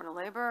Department of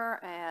Labor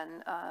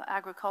and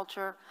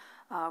Agriculture.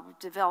 We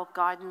developed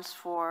guidance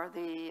for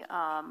the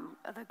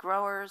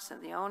growers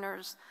and the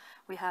owners.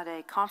 We had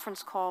a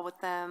conference call with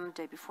them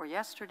day before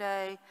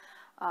yesterday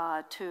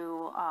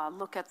to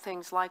look at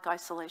things like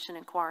isolation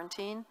and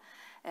quarantine.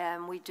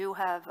 And we do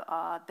have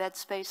bed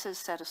spaces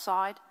set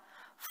aside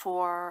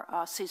for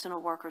seasonal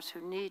workers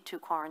who need to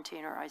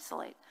quarantine or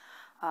isolate.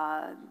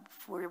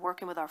 We're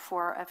working with our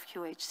 4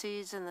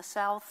 FQHCs in the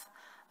South,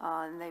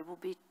 and they will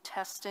be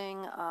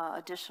testing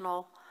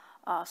additional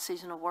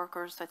seasonal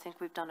workers. I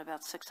think we've done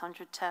about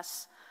 600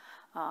 tests,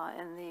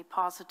 and the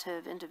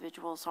positive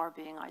individuals are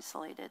being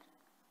isolated.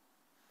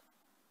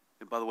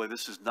 And by the way,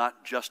 this is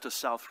not just a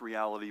South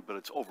reality, but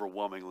it's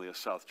overwhelmingly a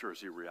South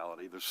Jersey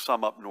reality. There's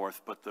some up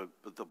north, but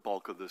the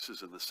bulk of this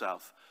is in the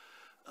South.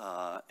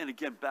 And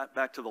again,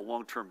 back to the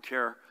long-term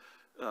care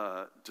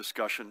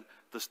discussion,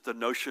 the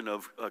notion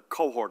of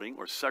cohorting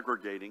or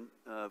segregating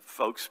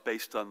folks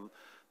based on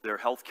their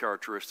health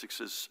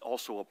characteristics is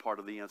also a part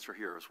of the answer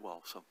here as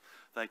well. So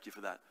thank you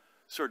for that.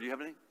 Sir, do you have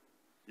anything?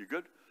 You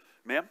good?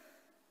 Ma'am?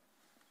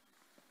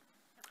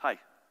 Hi.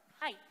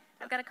 Hi.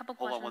 I've got a couple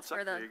questions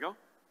for the There you go.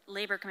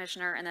 Labor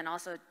Commissioner and then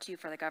also 2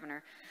 for the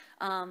Governor.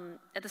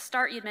 At the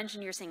start, you'd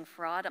mentioned you're seeing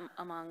fraud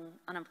among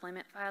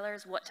unemployment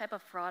filers. What type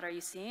of fraud are you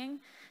seeing?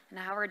 And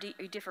how are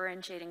you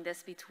differentiating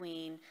this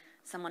between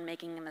someone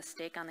making a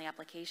mistake on the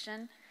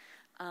application?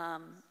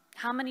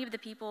 How many of the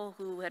people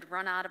who had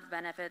run out of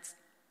benefits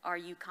are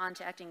you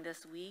contacting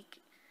this week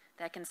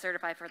that can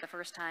certify for the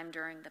first time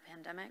during the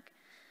pandemic?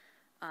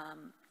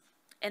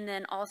 And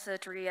then also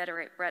to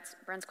reiterate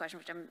Brent's question,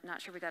 which I'm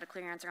not sure we got a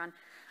clear answer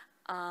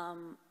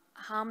on,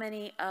 how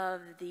many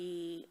of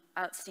the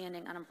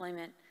outstanding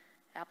unemployment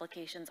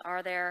applications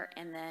are there,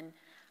 and then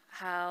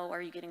how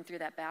are you getting through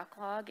that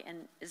backlog?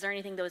 And is there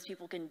anything those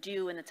people can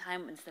do in the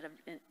time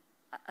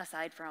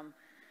aside from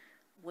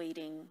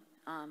waiting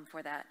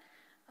for that?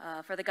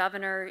 For the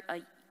Governor,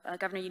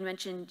 Governor, you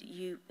mentioned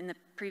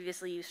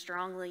previously you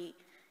strongly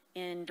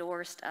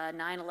endorsed a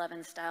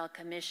 9/11 style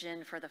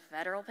commission for the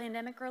federal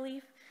pandemic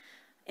relief.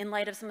 In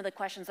light of some of the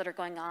questions that are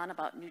going on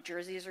about New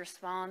Jersey's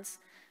response,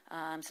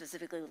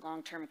 specifically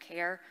long-term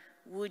care,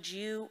 would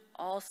you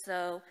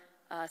also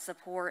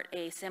support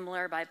a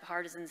similar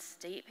bipartisan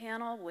state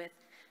panel with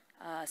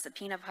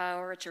subpoena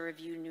power to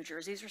review New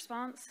Jersey's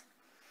response?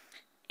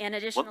 And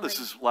additionally— Well, this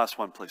is last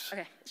one, please.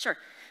 Okay, sure.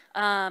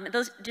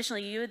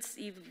 Additionally,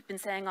 you've been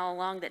saying all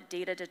along that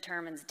data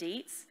determines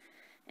dates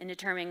in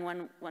determining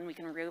when we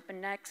can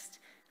reopen next.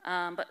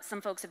 But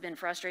some folks have been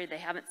frustrated. They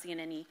haven't seen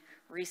any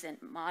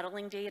recent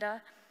modeling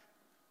data.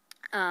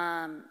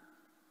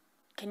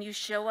 Can you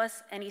show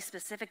us any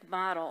specific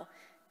model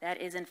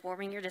that is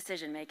informing your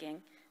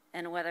decision-making,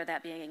 and whether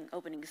that being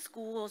opening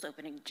schools,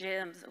 opening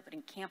gyms,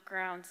 opening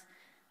campgrounds,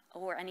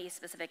 or any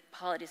specific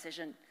policy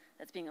decision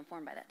that's being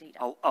informed by that data?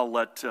 I'll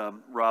let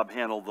Rob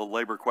handle the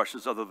labor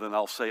questions, other than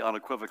I'll say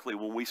unequivocally,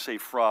 when we say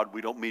fraud,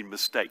 we don't mean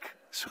mistake.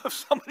 So if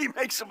somebody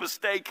makes a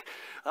mistake,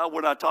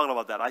 we're not talking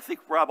about that. I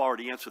think Rob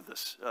already answered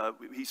this.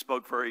 He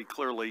spoke very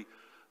clearly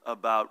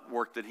about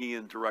work that he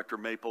and Director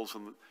Maples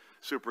and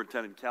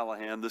Superintendent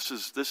Callahan. This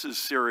is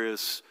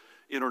serious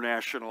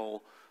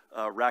international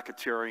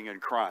racketeering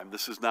and crime.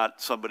 This is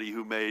not somebody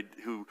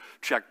who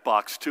checked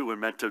box 2 and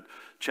meant to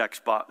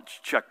check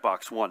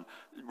box 1.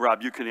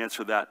 Rob, you can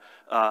answer that.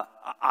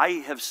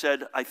 I have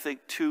said, I think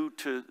 2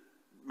 to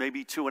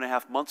maybe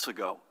 2.5 months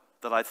ago,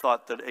 that I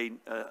thought that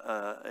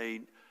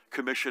a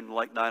commission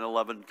like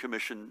 9/11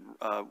 commission,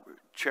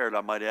 chaired,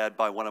 I might add,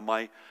 by one of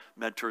my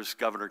mentors,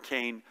 Governor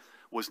Kane,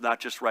 was not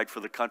just right for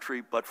the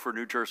country, but for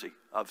New Jersey.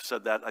 I've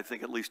said that, I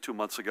think, at least 2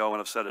 months ago, and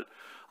I've said it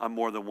on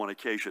more than one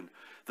occasion.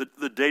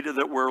 The data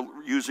that we're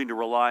using to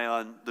rely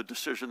on the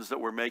decisions that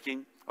we're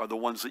making are the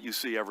ones that you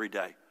see every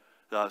day.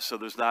 So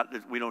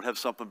we don't have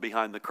something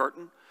behind the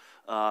curtain,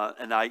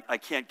 and I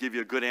can't give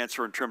you a good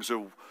answer in terms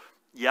of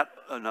yet,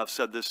 and I've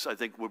said this, I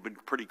think we've been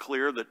pretty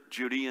clear that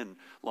Judy and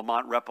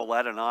Lamont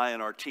Repollet and I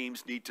and our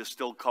teams need to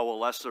still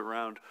coalesce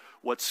around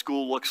what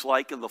school looks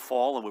like in the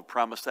fall, and we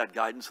promise that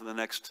guidance in the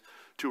next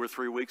 2 or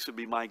 3 weeks would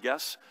be my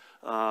guess.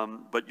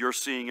 But you're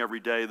seeing every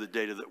day the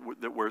data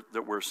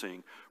that we're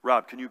seeing.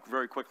 Rob, can you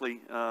very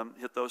quickly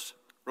hit those?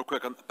 Real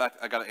quick,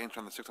 I got an answer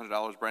on the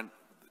 $600, Brent.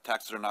 The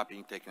taxes are not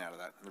being taken out of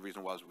that. And the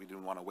reason was we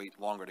didn't want to wait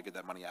longer to get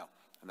that money out,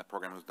 and the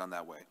program was done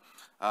that way.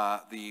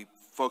 The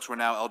folks who are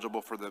now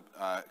eligible for the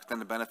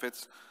extended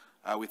benefits,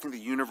 we think the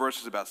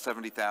universe is about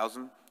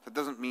 70,000. That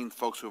doesn't mean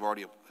folks who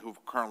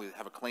currently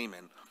have a claim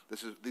in.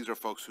 These are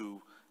folks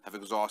who have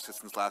exhausted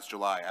since last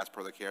July, as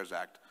per the CARES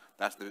Act.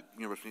 That's the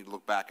universe. We need to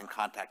look back and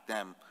contact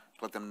them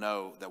to let them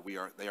know that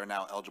they are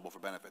now eligible for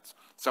benefits.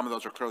 Some of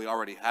those are clearly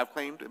already have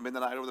claimed and been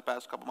denied over the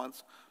past couple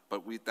months,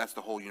 but that's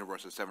the whole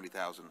universe of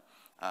 70,000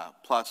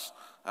 plus.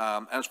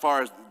 And as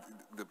far as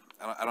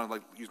I don't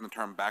like using the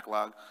term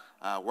backlog.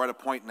 We're at a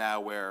point now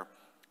where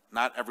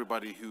not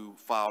everybody who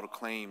filed a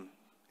claim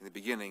in the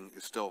beginning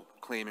is still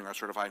claiming or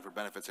certifying for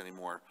benefits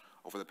anymore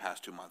over the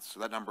past 2 months. So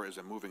that number is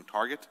a moving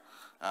target.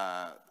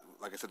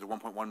 Like I said, there are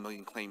 1.1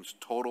 million claims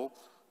total,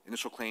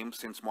 initial claims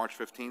since March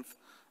 15th.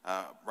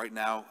 Right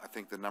now, I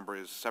think the number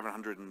is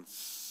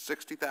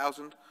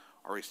 760,000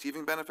 are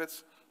receiving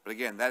benefits. But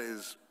again, that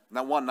is,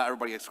 not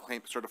everybody has to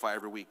claim certify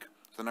every week.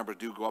 So the numbers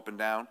do go up and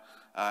down.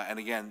 And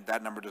again,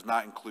 that number does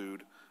not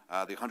include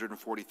the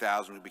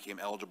 140,000 who became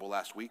eligible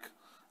last week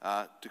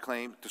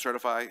to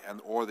certify,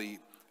 or the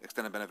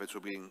extended benefits who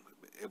are being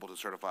able to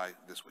certify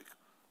this week.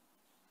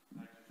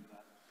 Thank you for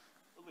that.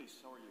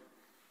 Elise, how are you?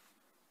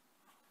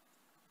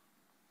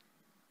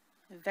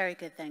 Very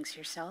good, thanks.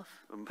 Yourself?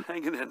 I'm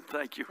hanging in,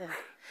 thank you.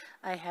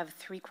 I have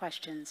 3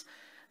 questions.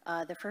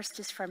 The first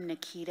is from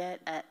Nikita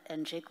at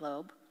NJ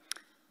Globe.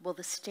 Will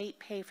the state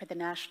pay for the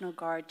National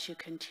Guard to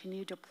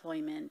continue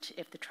deployment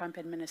if the Trump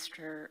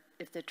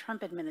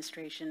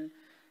administration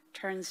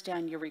turns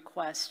down your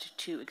request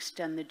to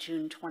extend the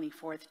June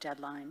 24th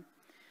deadline?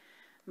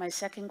 My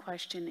second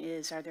question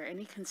is, are there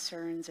any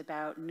concerns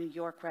about New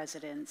York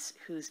residents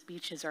whose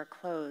beaches are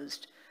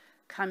closed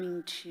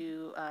coming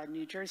to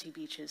New Jersey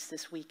beaches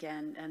this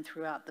weekend and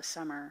throughout the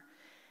summer?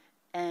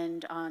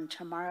 And on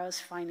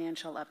tomorrow's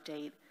financial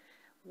update,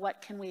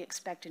 what can we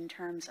expect in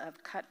terms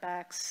of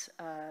cutbacks,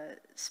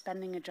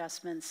 spending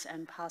adjustments,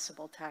 and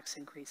possible tax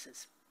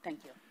increases?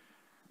 Thank you.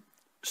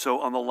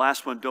 So on the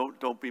last one,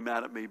 don't be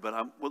mad at me, but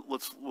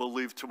we'll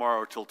leave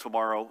tomorrow till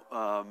tomorrow.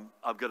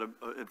 I've got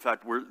in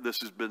fact,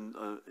 this has been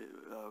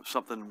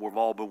something we've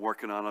all been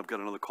working on. I've got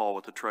another call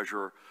with the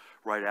treasurer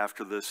right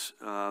after this.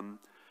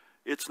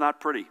 It's not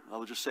pretty.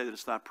 I'll just say that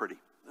it's not pretty.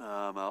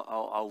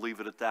 I'll leave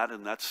it at that,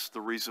 and that's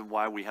the reason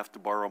why we have to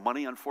borrow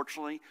money,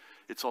 unfortunately.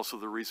 It's also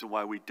the reason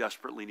why we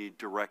desperately need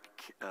direct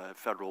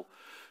federal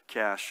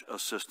cash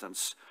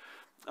assistance.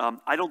 I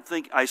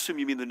assume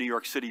you mean the New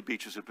York City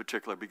beaches in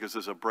particular, because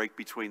there's a break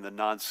between the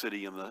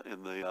non-city and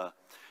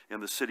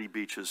the city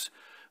beaches.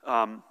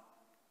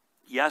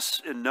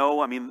 Yes and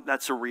no. I mean,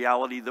 that's a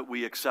reality that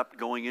we accept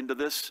going into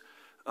this.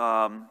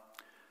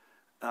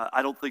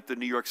 I don't think the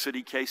New York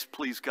City case,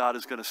 please God,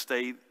 is going to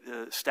stay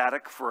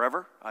static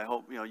forever. I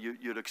hope,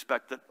 you'd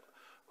expect that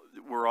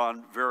we're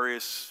on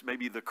various,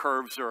 maybe the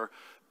curves are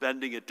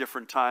bending at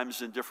different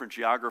times in different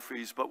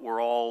geographies, but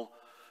we're all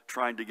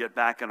trying to get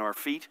back on our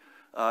feet.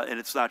 And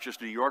it's not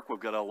just New York. We've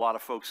got a lot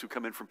of folks who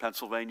come in from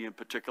Pennsylvania in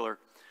particular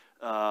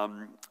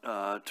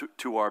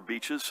to our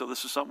beaches. So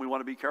this is something we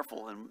want to be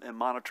careful and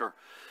monitor.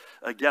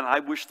 Again, I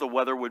wish the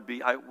weather would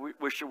be, I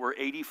wish it were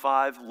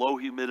 85, low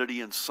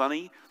humidity and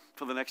sunny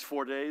for the next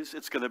 4 days.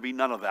 It's going to be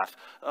none of that.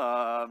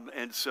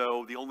 And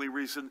so the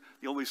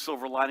only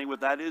silver lining with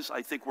that is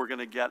I think we're going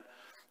to get,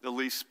 at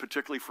least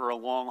particularly for a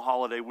long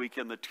holiday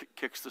weekend that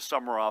kicks the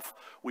summer off,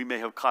 we may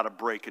have caught a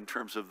break in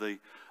terms of the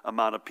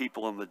amount of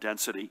people and the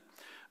density.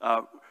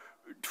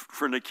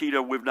 For Nikita,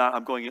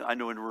 I'm going, I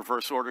know, in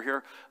reverse order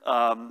here.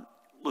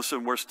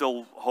 Listen, we're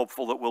still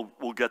hopeful that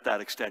we'll get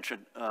that extension.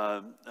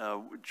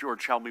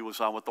 George Helmy was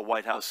on with the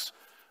White House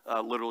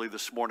literally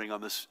this morning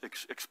on this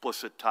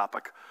explicit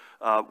topic.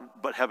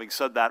 But having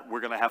said that, we're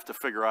going to have to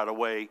figure out a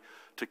way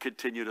to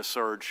continue to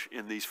surge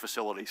in these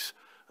facilities.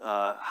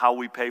 How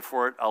we pay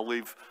for it,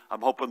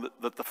 I'm hoping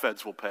that the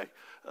feds will pay.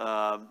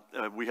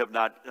 We have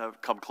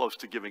not come close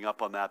to giving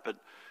up on that, but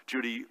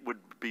Judy would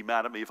be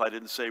mad at me if I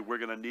didn't say we're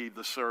going to need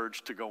the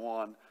surge to go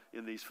on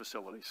in these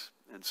facilities.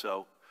 And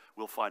so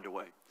we'll find a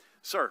way.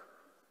 Sir.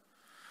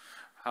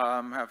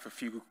 I have a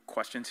few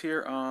questions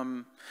here.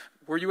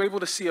 Were you able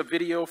to see a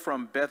video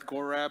from Beth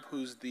Gorab,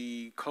 who's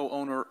the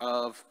co-owner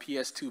of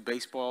PS2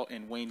 Baseball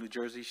in Wayne, New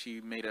Jersey? She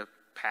made a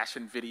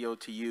passion video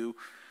to you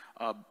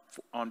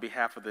on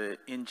behalf of the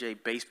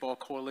NJ Baseball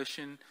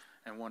Coalition,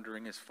 and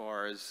wondering as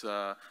far as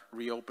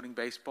reopening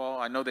baseball.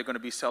 I know they're going to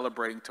be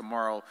celebrating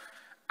tomorrow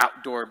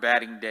outdoor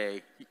batting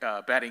day,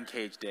 batting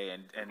cage day,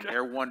 and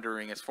they're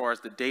wondering, as far as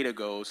the data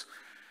goes,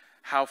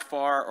 how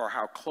far or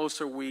how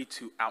close are we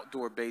to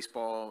outdoor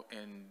baseball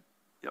and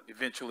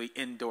eventually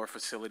indoor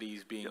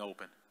facilities being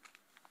open?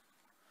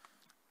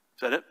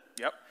 Is that it?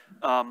 Yep.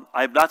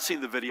 I have not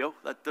seen the video.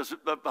 That doesn't,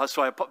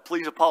 so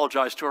please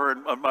apologize to her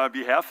on my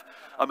behalf.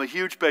 I'm a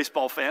huge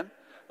baseball fan.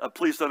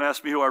 Please don't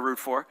ask me who I root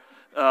for.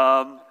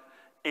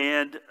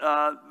 And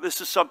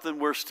this is something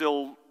we're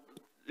still,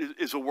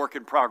 is a work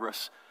in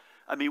progress.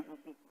 I mean,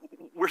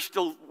 we're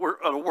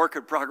at a work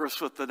in progress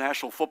with the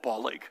National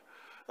Football League,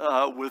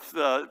 with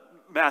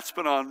Matt's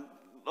been on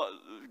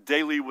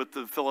daily with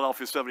the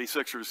Philadelphia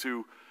 76ers,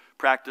 who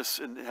practice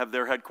and have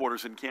their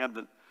headquarters in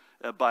Camden,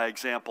 by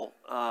example.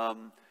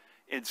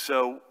 And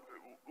so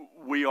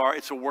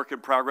it's a work in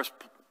progress.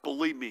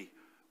 Believe me,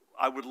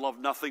 I would love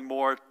nothing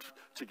more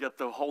to get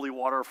the holy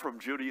water from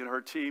Judy and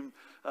her team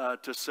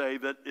to say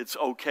that it's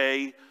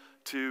okay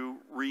to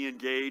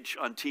re-engage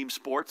on team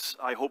sports.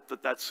 I hope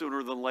that that's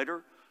sooner than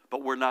later,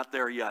 but we're not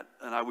there yet.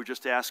 And I would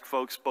just ask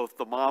folks, both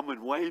the mom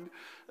and Wayne,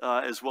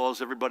 as well as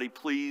everybody,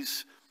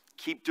 please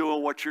keep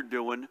doing what you're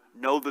doing.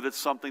 Know that it's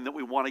something that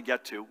we want to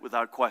get to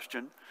without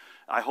question.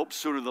 I hope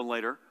sooner than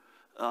later.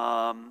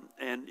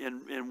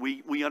 And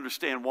we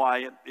understand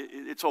why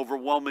it's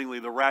overwhelmingly,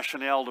 the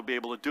rationale to be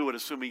able to do it,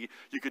 assuming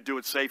you could do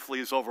it safely,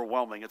 is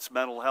overwhelming. It's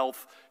mental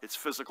health, it's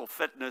physical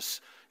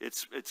fitness,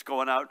 it's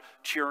going out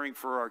cheering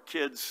for our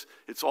kids.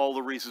 It's all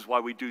the reasons why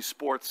we do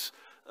sports.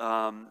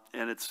 And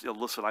it's,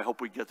 listen, I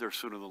hope we get there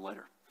sooner than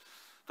later.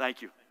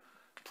 Thank you.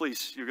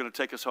 Please, you're going to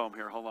take us home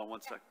here. Hold on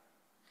one sec.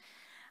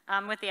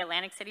 With the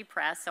Atlantic City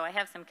Press, so I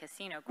have some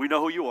casino questions. We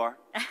know who you are.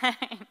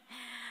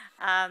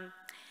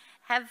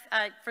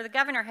 For the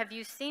governor, have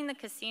you seen the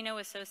Casino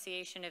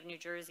Association of New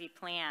Jersey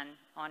plan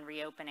on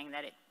reopening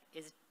that it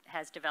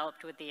has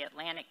developed with the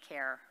Atlantic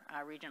Care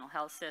Regional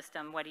Health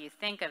System? What do you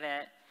think of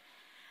it?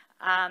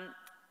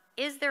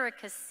 Is there a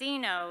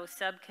casino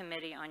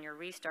subcommittee on your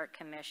Restart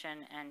Commission,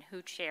 and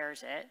who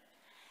chairs it?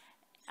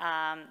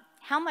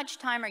 How much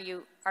time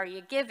are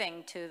you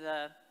giving to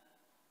the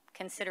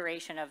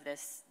consideration of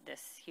this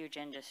huge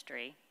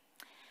industry?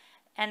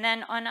 And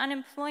then on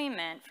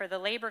unemployment, for the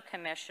Labor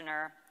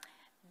Commissioner,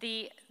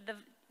 the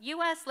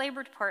U.S.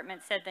 Labor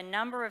Department said the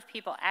number of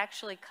people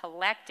actually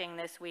collecting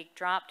this week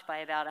dropped by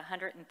about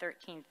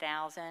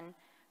 113,000,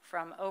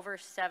 from over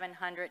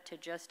 700 to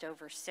just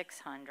over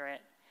 600.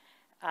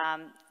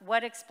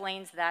 What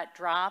explains that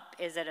drop?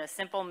 Is it a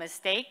simple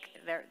mistake?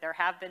 There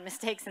have been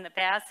mistakes in the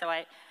past, so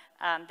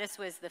this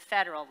was the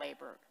Federal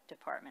Labor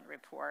Department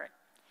report.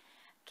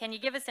 Can you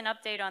give us an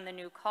update on the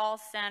new call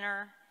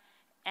center?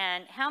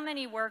 And how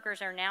many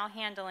workers are now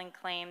handling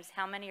claims?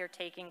 How many are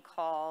taking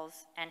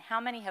calls? And how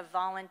many have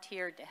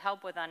volunteered to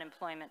help with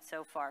unemployment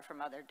so far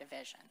from other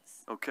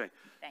divisions? Okay.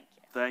 Thank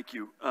you. Thank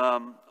you.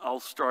 I'll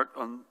start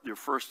on your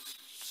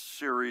first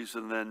series,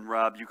 and then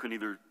Rob, you can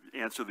either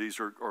answer these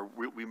or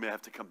we may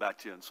have to come back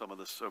to you on some of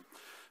this, so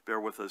bear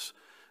with us.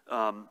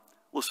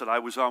 Listen, I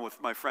was on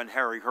with my friend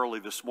Harry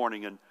Hurley this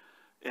morning,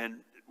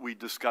 and we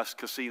discussed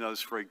casinos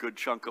for a good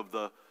chunk of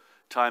the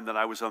time that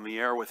I was on the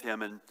air with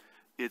him, and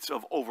it's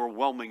of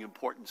overwhelming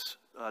importance,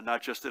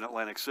 not just in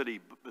Atlantic City,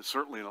 but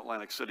certainly in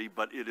Atlantic City,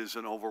 but it is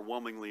an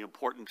overwhelmingly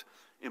important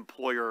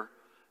employer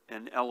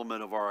and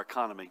element of our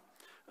economy.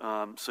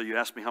 So you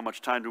asked me how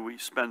much time do we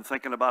spend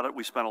thinking about it.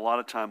 We spend a lot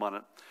of time on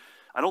it.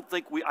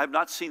 I've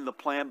not seen the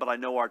plan, but I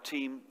know our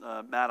team,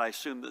 Matt, I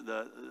assume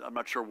that I'm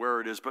not sure where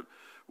it is, but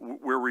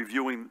we're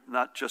reviewing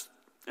not just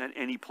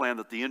any plan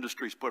that the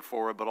industry's put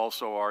forward, but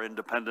also our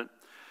independent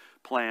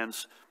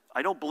plans.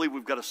 I don't believe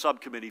we've got a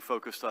subcommittee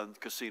focused on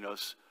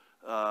casinos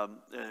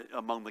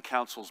among the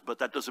councils, but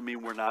that doesn't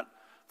mean we're not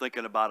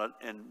thinking about it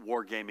and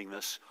wargaming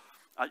this.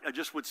 I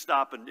just would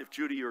stop, and if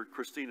Judy or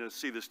Christina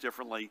see this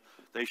differently,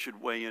 they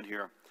should weigh in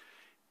here.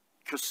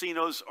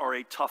 Casinos are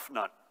a tough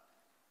nut.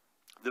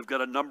 They've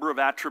got a number of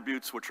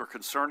attributes which are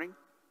concerning.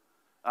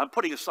 I'm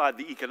putting aside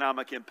the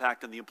economic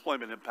impact and the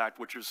employment impact,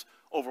 which is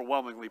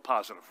overwhelmingly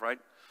positive, right?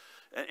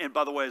 And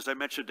by the way, as I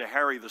mentioned to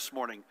Harry this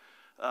morning,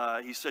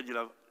 he said,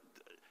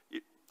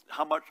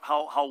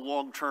 how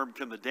long-term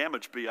can the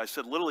damage be? I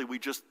said, literally,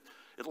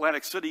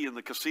 Atlantic City and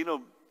the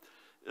casino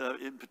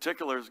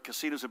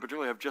casinos in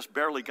particular have just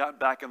barely gotten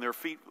back on their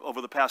feet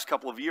over the past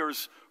couple of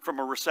years from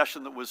a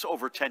recession that was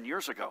over 10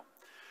 years ago.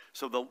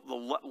 So the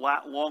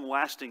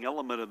long-lasting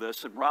element of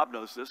this, and Rob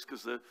knows this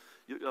because a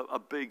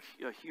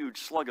huge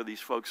slug of these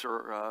folks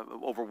are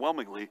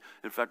overwhelmingly,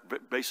 in fact,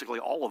 basically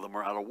all of them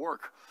are out of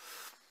work.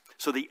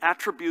 So the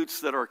attributes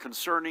that are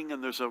concerning,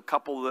 and there's a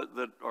couple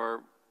that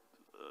are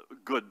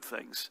good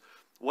things.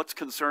 What's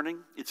concerning?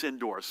 It's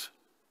indoors.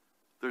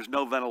 There's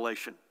no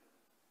ventilation.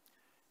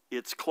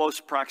 It's close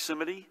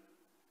proximity,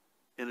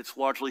 and it's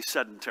largely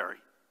sedentary.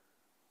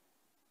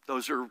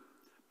 Those are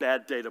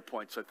bad data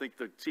points. I think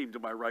the team to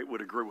my right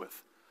would agree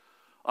with.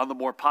 On the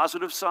more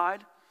positive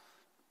side,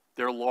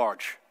 they're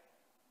large.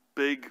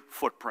 big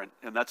footprint,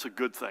 and that's a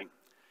good thing.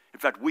 In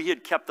fact, we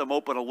had kept them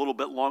open a little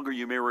bit longer,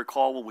 you may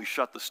recall, when we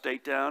shut the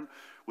state down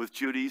with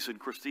Judy's and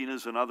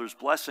Christina's and others'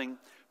 blessing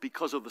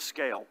because of the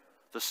scale.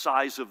 The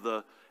size of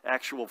the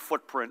actual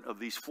footprint of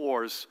these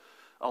floors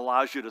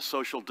allows you to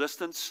social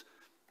distance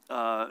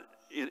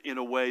in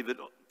a way that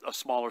a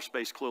smaller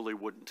space clearly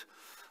wouldn't.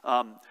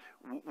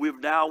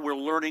 We're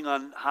learning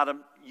on how to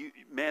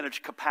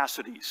manage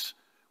capacities.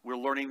 We're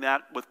learning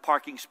that with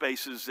parking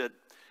spaces at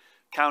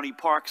county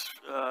parks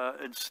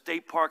and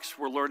state parks.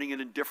 We're learning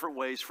it in different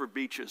ways for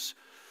beaches.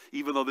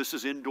 Even though this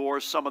is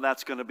indoors, some of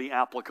that's going to be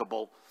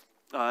applicable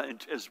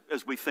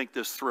as we think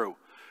this through.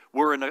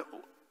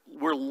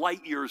 We're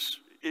light years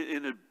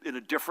in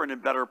a different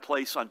and better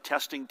place on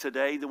testing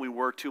today than we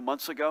were 2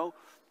 months ago,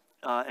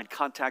 and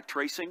contact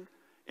tracing,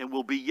 and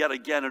we'll be yet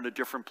again in a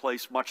different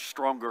place, much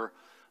stronger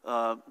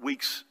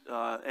weeks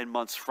and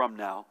months from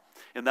now.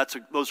 And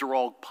those are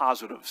all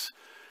positives.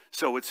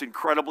 So it's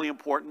incredibly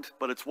important,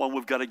 but it's one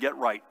we've got to get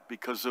right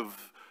because of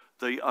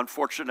the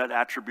unfortunate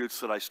attributes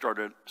that I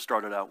started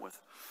out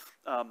with.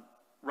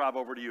 Rob,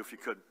 over to you if you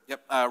could.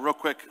 Yep, real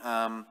quick,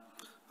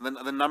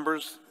 the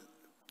numbers,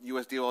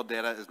 USDOL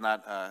data is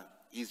not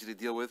easy to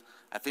deal with.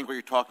 I think what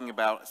you're talking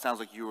about, it sounds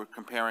like you were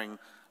comparing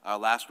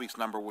last week's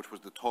number, which was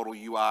the total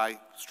UI,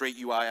 straight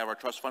UI out of our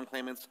trust fund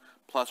claimants,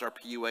 plus our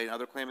PUA and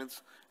other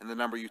claimants, and the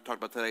number you talked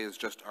about today is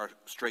just our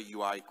straight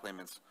UI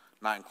claimants,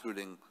 not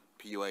including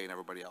PUA and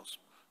everybody else.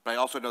 But I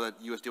also know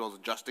that USDOL is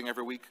adjusting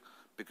every week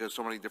because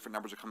so many different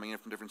numbers are coming in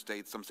from different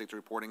states. Some states are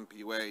reporting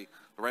PUA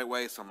the right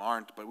way, some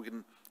aren't, but we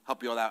can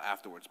help you all out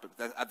afterwards. But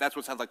that's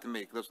what it sounds like to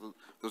me.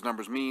 Those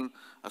numbers mean.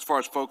 As far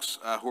as folks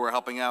who are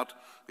helping out,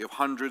 we have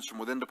hundreds from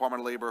within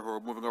Department of Labor who are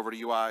moving over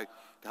to UI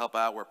to help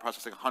out. We're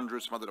processing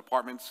hundreds from other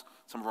departments.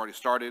 Some have already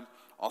started,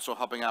 also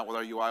helping out with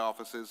our UI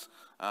offices,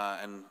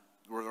 and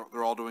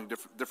they're all doing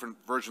different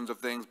versions of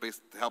things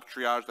based to help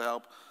triage the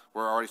help.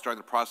 We're already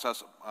starting to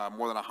process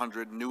more than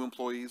 100 new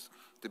employees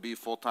to be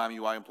full-time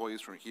UI employees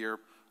from here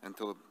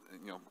until the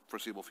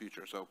foreseeable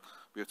future. So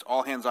it's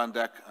all hands on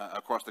deck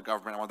across the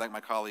government. I want to thank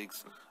my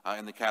colleagues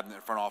in the cabinet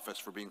and front office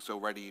for being so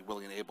ready,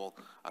 willing, and able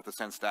to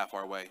send staff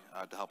our way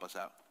to help us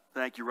out.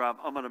 Thank you, Rob.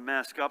 I'm going to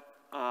mask up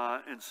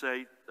and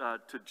say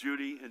to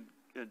Judy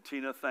and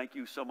Tina, thank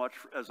you so much,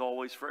 as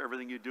always, for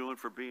everything you do and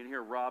for being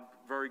here. Rob,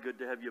 very good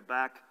to have you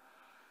back.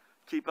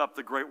 Keep up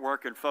the great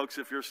work. And folks,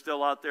 if you're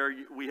still out there,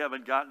 we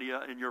haven't gotten to you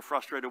and you're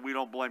frustrated, we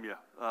don't blame you.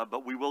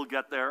 But we will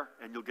get there,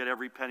 and you'll get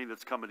every penny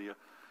that's coming to you.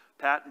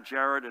 Pat and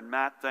Jared and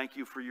Matt, thank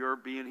you for your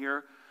being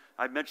here.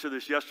 I mentioned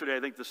this yesterday. I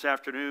think this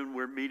afternoon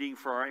we're meeting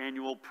for our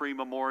annual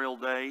pre-Memorial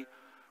Day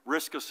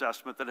risk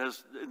assessment that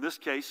has, in this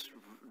case,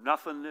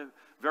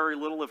 very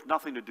little, if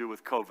nothing, to do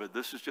with COVID.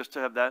 This is just to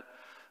have that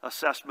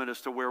assessment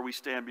as to where we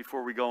stand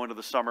before we go into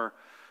the summer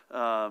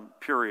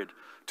period.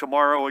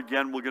 Tomorrow,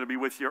 again, we're going to be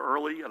with you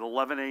early at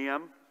 11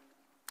 a.m.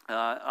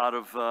 Out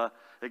of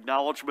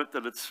acknowledgement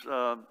that it's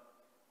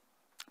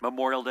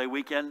Memorial Day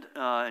weekend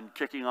and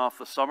kicking off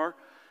the summer.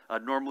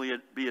 Normally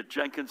it'd be at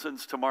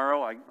Jenkinson's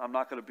tomorrow. I'm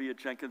not going to be at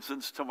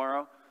Jenkinson's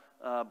tomorrow,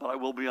 but I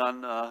will be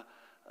on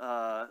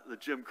the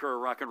Jim Kerr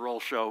Rock and Roll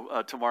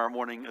Show tomorrow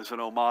morning as an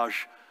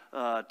homage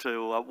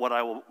to what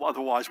I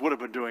otherwise would have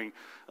been doing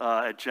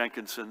at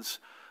Jenkinson's.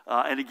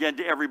 And again,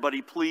 to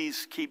everybody,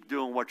 please keep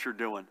doing what you're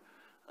doing.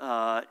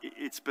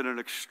 It's been an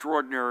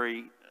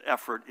extraordinary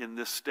effort in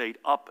this state,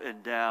 up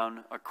and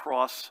down,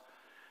 across.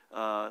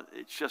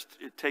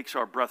 It takes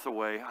our breath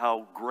away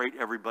how great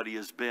everybody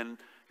has been.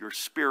 Your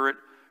spirit,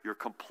 your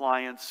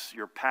compliance,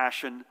 your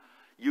passion.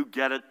 You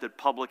get it that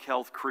public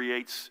health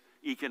creates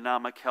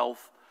economic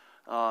health,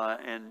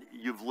 and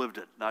you've lived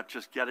it. Not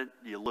just get it,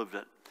 you lived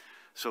it.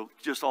 So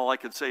just all I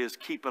can say is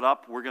keep it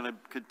up. We're going to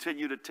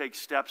continue to take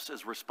steps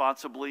as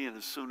responsibly and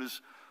as soon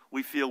as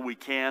we feel we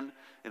can.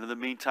 And in the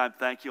meantime,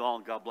 thank you all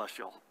and God bless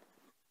you all.